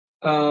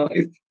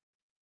 If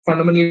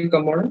fundamental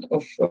component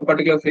of a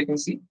particular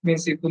frequency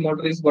means if the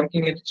motor is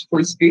working at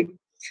full speed,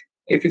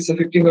 if it's a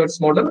 50 hertz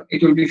motor,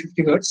 it will be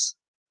 50 hertz.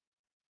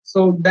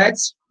 So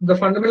that's the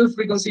fundamental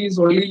frequency is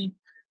only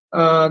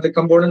the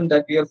component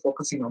that we are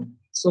focusing on.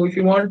 So if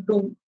you want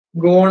to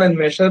go on and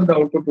measure the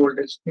output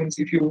voltage, means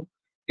if you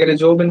get a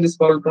job in this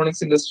power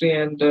electronics industry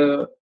and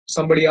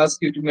somebody asks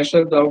you to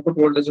measure the output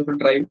voltage of a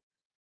drive,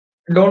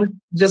 don't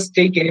just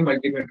take any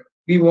multimeter.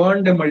 We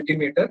want a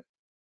multimeter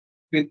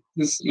with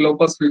this low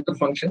pass filter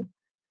function.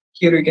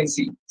 Here you can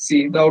see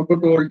the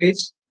output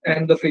voltage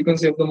and the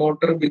frequency of the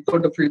motor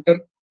without the filter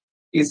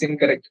is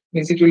incorrect.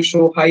 Means it will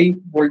show high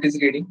voltage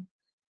reading.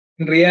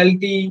 In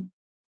reality,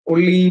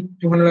 only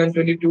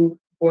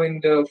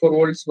 222.4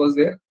 volts was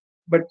there.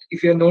 But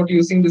if you are not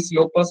using this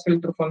low pass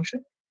filter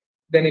function,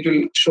 then it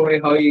will show a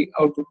high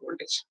output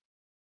voltage.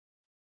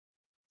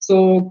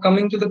 So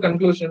coming to the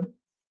conclusion,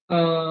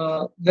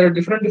 there are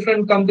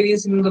different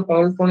companies in the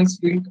power electronics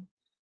field.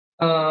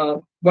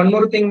 One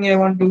more thing I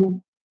want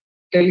to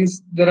tell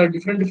is there are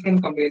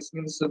different companies.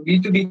 Means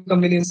B2B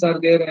companies are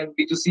there and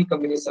B2C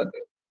companies are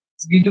there.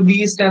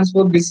 B2B stands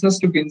for business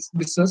to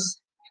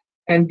business,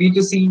 and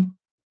B2C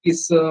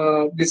is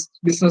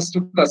business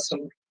to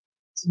customer.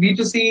 So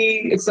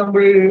B2C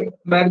example,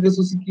 Maruti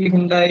Suzuki,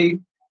 Hyundai,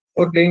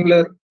 or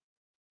Daimler,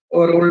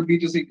 or all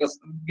B2C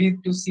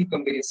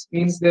companies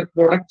means their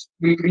product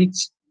will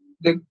reach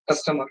the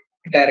customer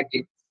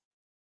directly.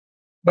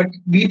 But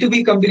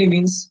B2B company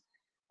means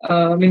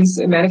a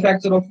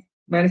manufacturer of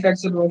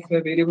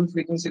a variable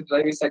frequency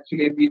drive is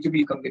actually a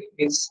B2B company.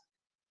 Means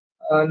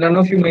none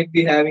of you might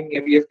be having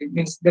a VFD.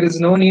 Means there is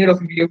no need of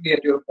a VFD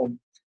at your home.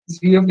 These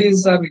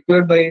VFDs are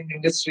required by an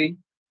industry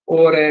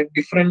or a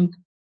different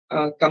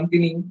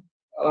company.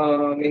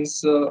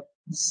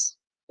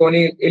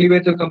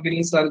 Elevator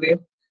companies are there.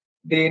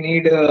 They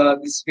need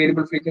this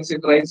variable frequency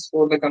drives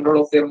for the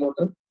control of their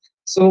motor.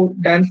 So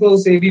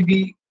Danfoss,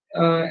 ABB,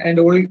 and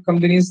all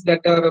companies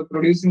that are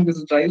producing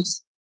these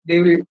drives,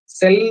 they will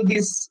sell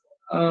these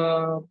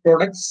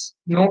products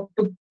not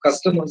to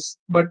customers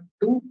but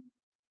to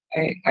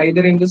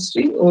either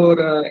industry or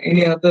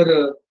any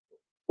other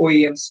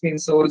OEMs,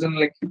 means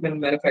original equipment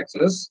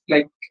manufacturers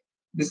like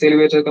this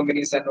elevator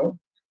companies and all.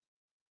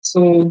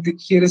 So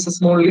here is a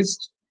small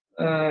list.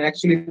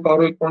 Actually,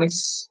 power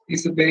electronics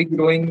is a very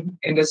growing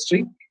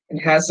industry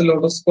and has a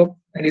lot of scope,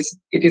 and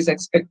it is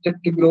expected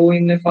to grow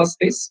in a fast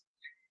pace.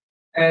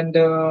 And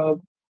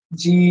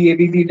GE,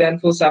 ABB,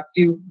 Danfoss,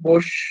 Aptiv,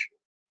 Bosch,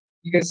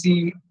 you can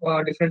see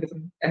different.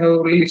 I have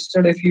already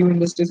listed a few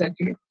industries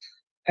actually,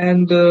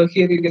 and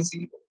here you can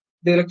see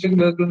the electric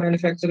vehicle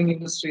manufacturing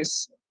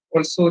industries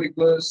also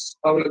requires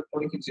power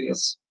electronic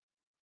engineers.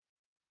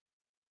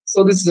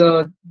 So this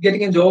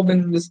getting a job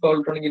in this power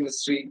electronic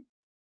industry,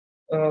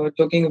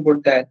 talking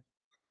about that.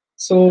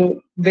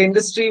 So the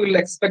industry will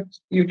expect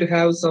you to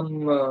have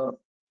some,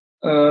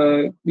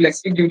 will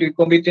expect you to be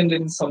competent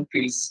in some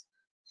fields.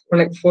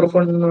 Like for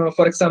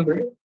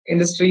example,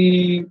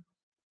 industry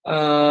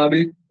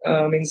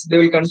means they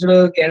will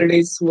consider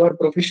candidates who are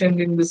proficient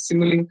in the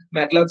Simulink,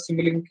 MATLAB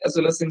Simulink as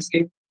well as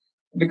Simscape,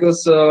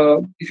 because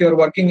if you are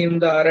working in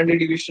the R&D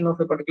division of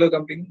a particular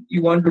company,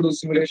 you want to do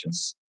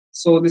simulations.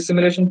 So the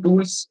simulation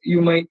tools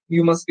you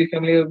must be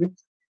familiar with,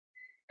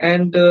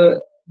 and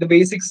the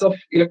basics of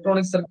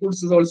electronic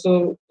circuits is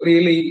also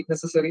really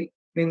necessary.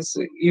 Means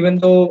even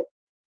though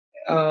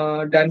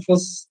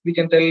Danfoss, we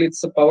can tell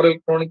it's a power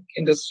electronic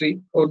industry,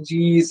 or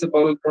GE is a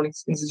power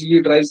electronics, since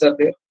GE drives are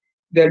there,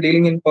 they are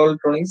dealing in power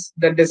electronics.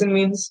 That doesn't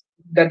mean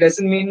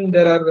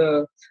there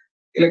are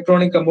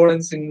electronic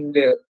components in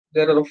there.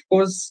 There are of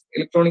course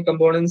electronic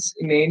components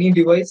in any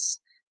device.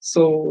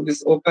 So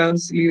this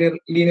op-amps, linear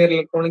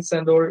electronics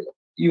and all,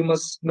 you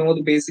must know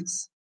the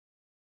basics.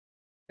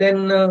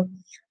 Then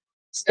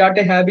start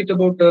a habit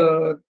about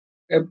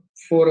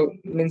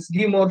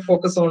give more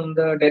focus on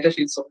the data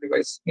sheets of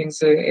device.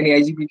 Means any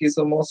IGBTs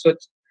or MOSFET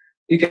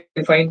you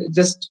can find,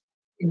 just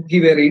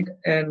give a read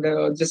and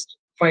just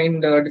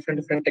find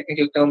different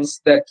technical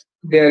terms that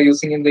they are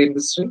using in the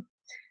industry.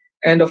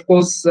 And of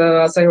course,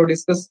 as I have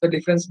discussed, the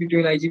difference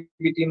between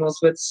IGBT,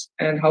 MOSFETs,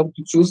 and how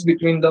to choose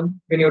between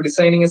them when you're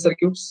designing a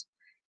circuits,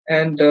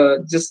 and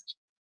just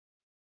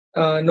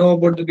know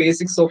about the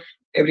basics of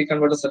every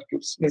converter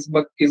circuits. Means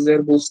buck,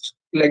 is-there, boost,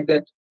 like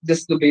that,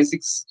 just the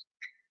basics.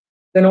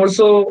 Then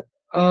also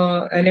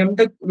an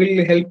MTech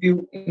will help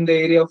you in the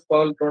area of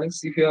power electronics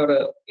if you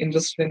are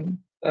interested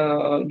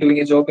in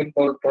doing a job in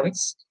power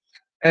electronics.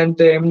 And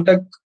the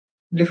MTech,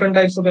 different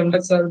types of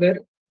MTechs are there.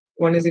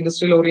 One is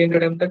industrial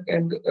oriented MTech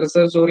and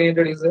research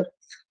oriented is there.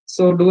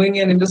 So doing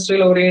an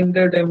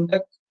industrial-oriented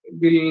MTech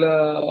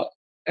will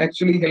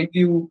actually help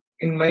you,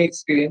 in my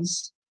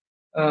experience,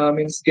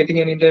 means getting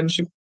an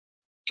internship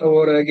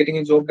or getting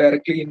a job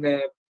directly in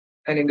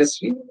an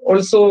industry.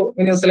 Also,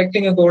 when you're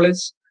selecting a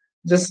college,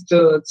 just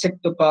check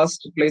the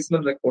past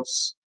placement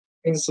records.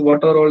 Means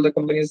what are all the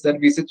companies that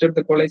visited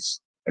the college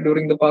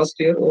during the past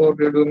year or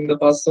during the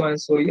past so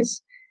and so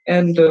years,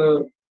 and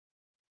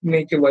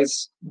make a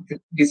wise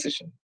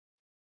decision.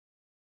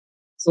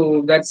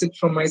 So that's it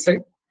from my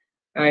side.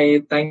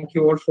 I thank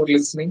you all for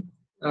listening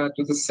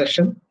to this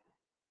session.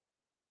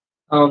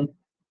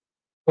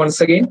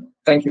 Once again,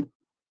 thank you.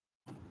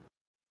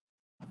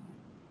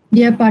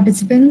 Dear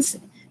participants,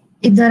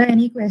 if there are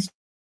any questions,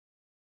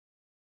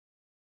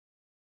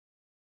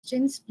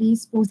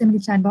 please post them in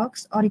the chat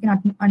box, or you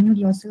can unmute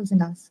yourselves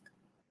and ask.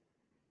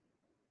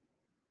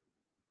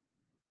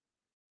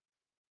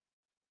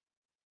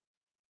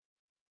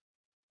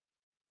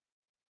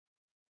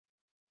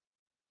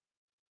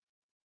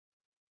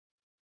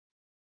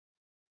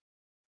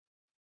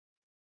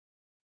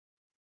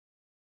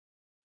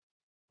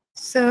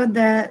 So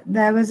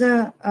there was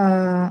a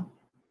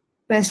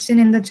question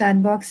in the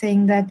chat box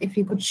saying that if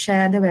you could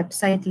share the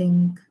website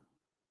link.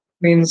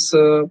 Means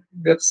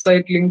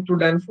website link to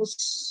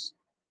Danfoss?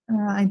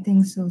 I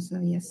think so,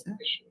 sir. Yes, sir.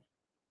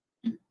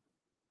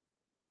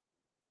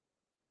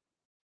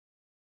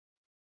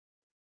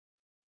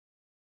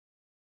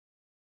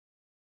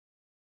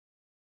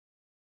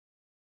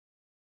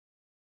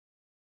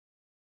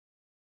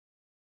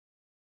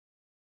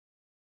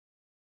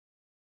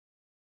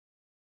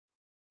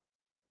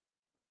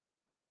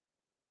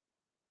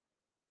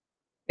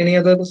 Any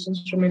other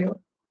questions from anyone?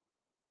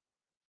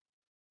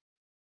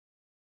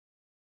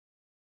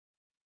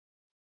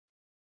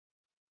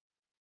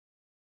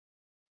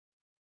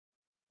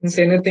 Means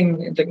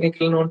anything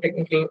technical,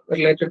 non-technical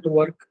related to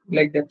work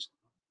like that.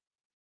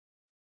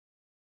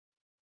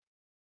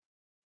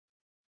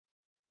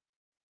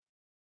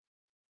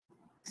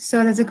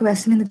 So there's a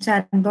question in the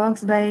chat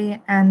box by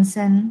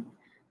Anson.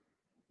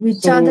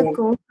 Which are the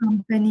core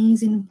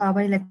companies in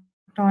power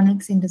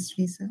electronics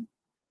industry, sir?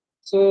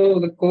 So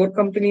the core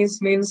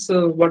companies means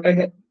what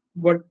I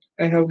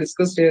have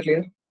discussed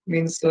earlier.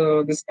 Means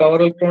this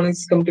power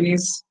electronics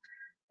companies,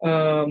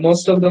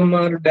 most of them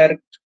are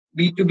direct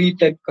B2B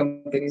type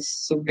companies.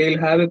 So they'll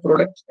have a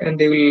product and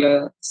they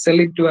will sell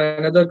it to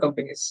another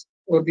companies.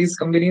 Or these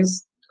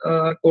companies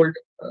are called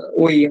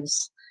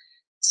OEMs.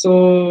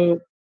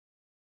 So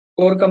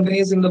core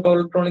companies in the power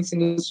electronics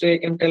industry, I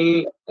can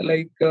tell,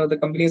 like the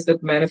companies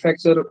that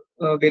manufacture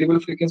variable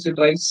frequency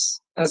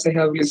drives, as I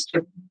have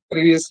listed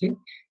previously,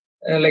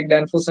 like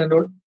Danfoss and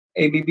all,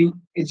 ABB,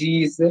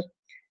 GE is there,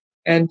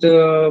 and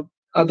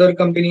other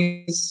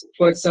companies,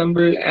 for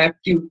example,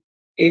 Active,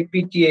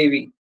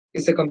 APTIV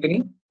is a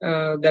company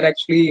that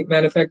actually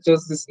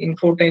manufactures this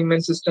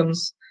infotainment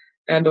systems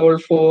and all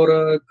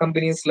for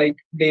companies like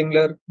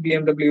Daimler,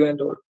 BMW, and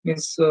all.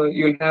 Means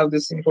you'll have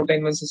this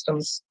infotainment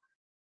systems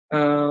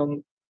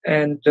and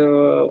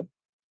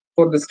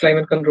for this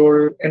climate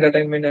control,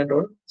 entertainment, and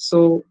all.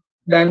 So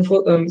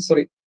Danfoss,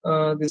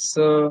 this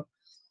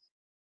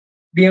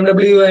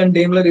BMW and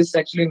Daimler is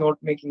actually not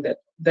making that.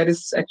 That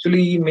is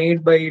actually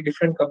made by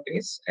different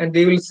companies, and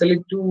they will sell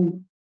it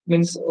to.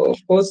 Means of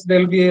course there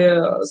will be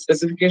a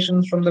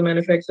specification from the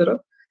manufacturer,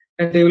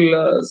 and they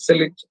will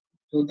sell it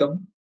to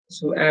them.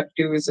 So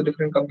Aptiv is a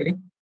different company.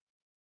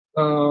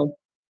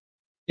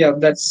 Yeah,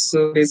 that's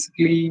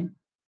basically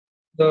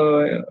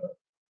the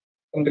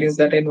companies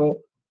that I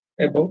know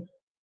about.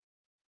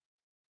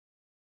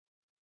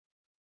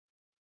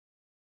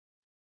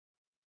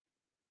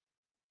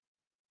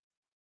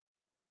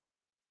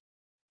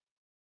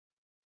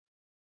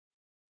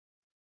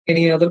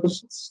 Any other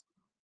questions?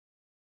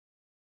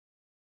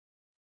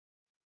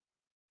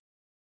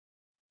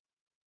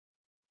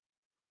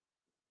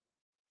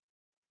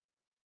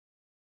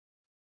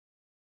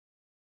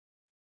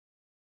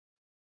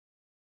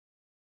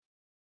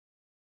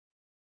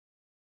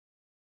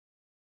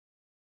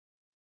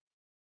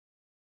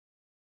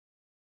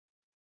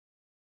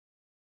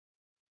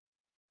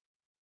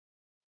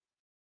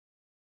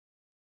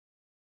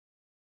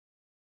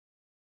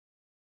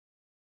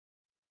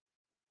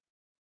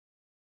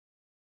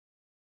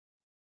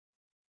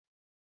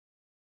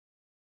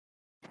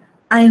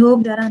 I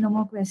hope there are no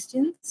more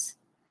questions.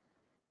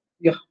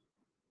 Yeah.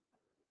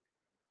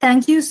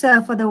 Thank you,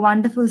 sir, for the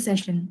wonderful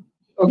session.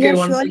 Okay,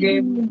 once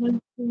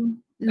again,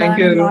 thank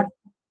you, a lot.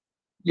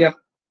 Yeah.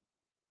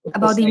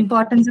 About the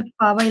importance of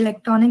power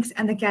electronics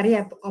and the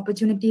career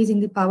opportunities in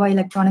the power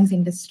electronics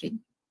industry.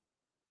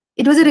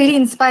 It was a really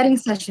inspiring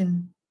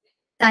session.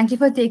 Thank you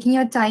for taking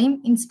your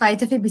time in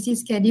spite of a busy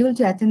schedule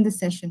to attend this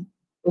session.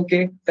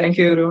 Okay, thank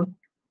you, everyone.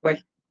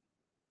 Bye.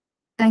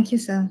 Thank you,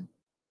 sir.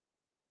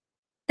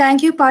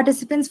 Thank you,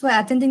 participants, for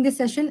attending this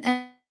session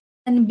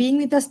and being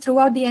with us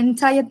throughout the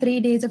entire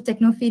 3 days of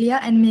Technophilia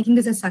and making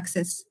this a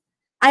success.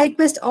 I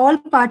request all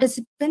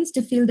participants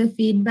to fill the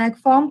feedback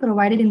form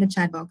provided in the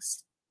chat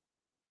box.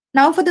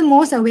 Now for the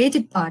most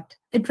awaited part,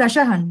 the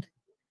treasure hunt.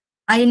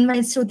 I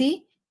invite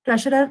Shruti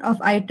Treasurer of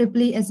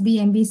IEEE SB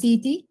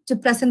MBCET, to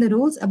present the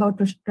rules about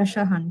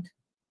treasure hunt.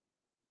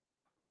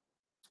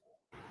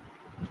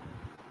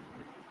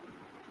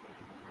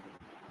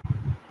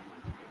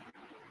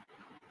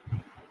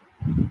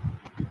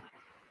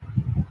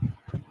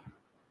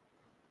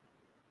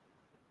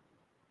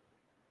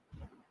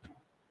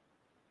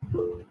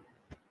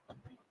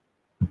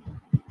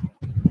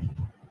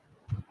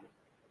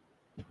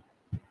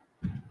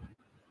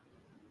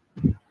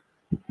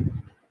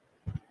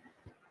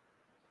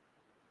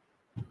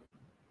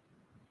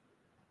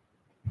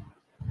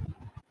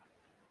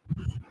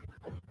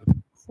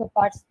 So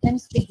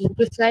participants, the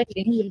Google Slide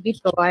link will be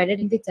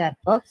provided in the chat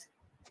box.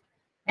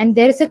 And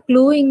there is a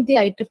clue in the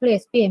IEEE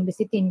SB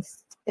MBCET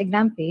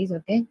Instagram page,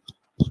 okay?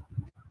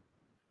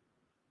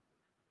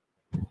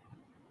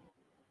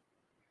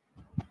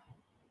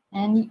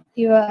 And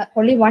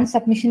only one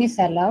submission is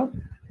allowed.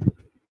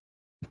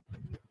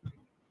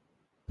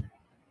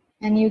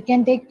 And you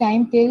can take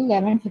time till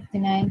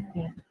 11:59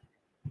 p.m.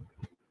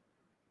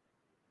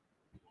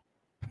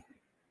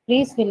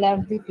 Please fill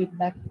out the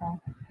feedback form.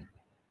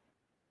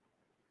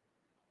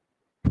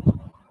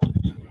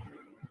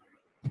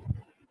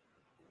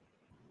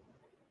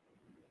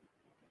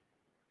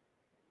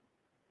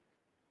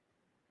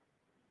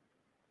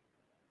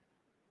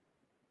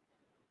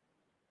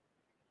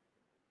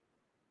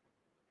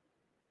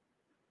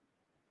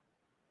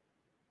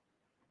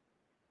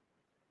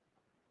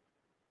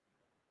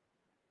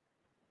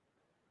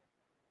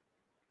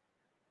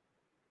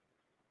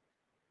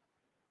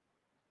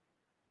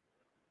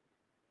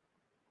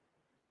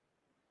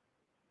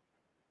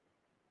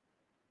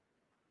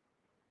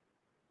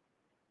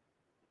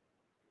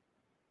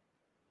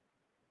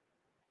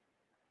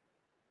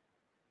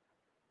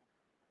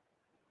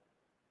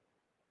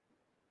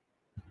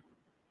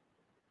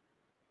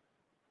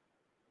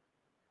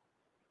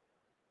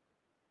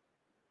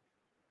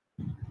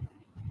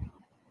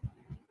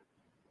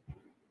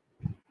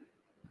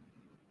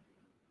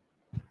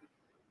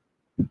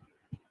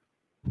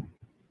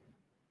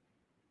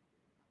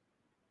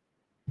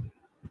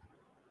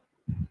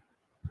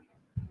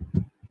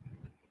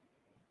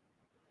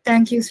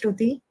 Thank you,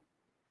 Shruti.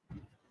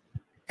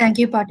 Thank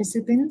you,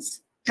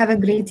 participants. Have a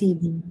great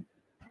evening.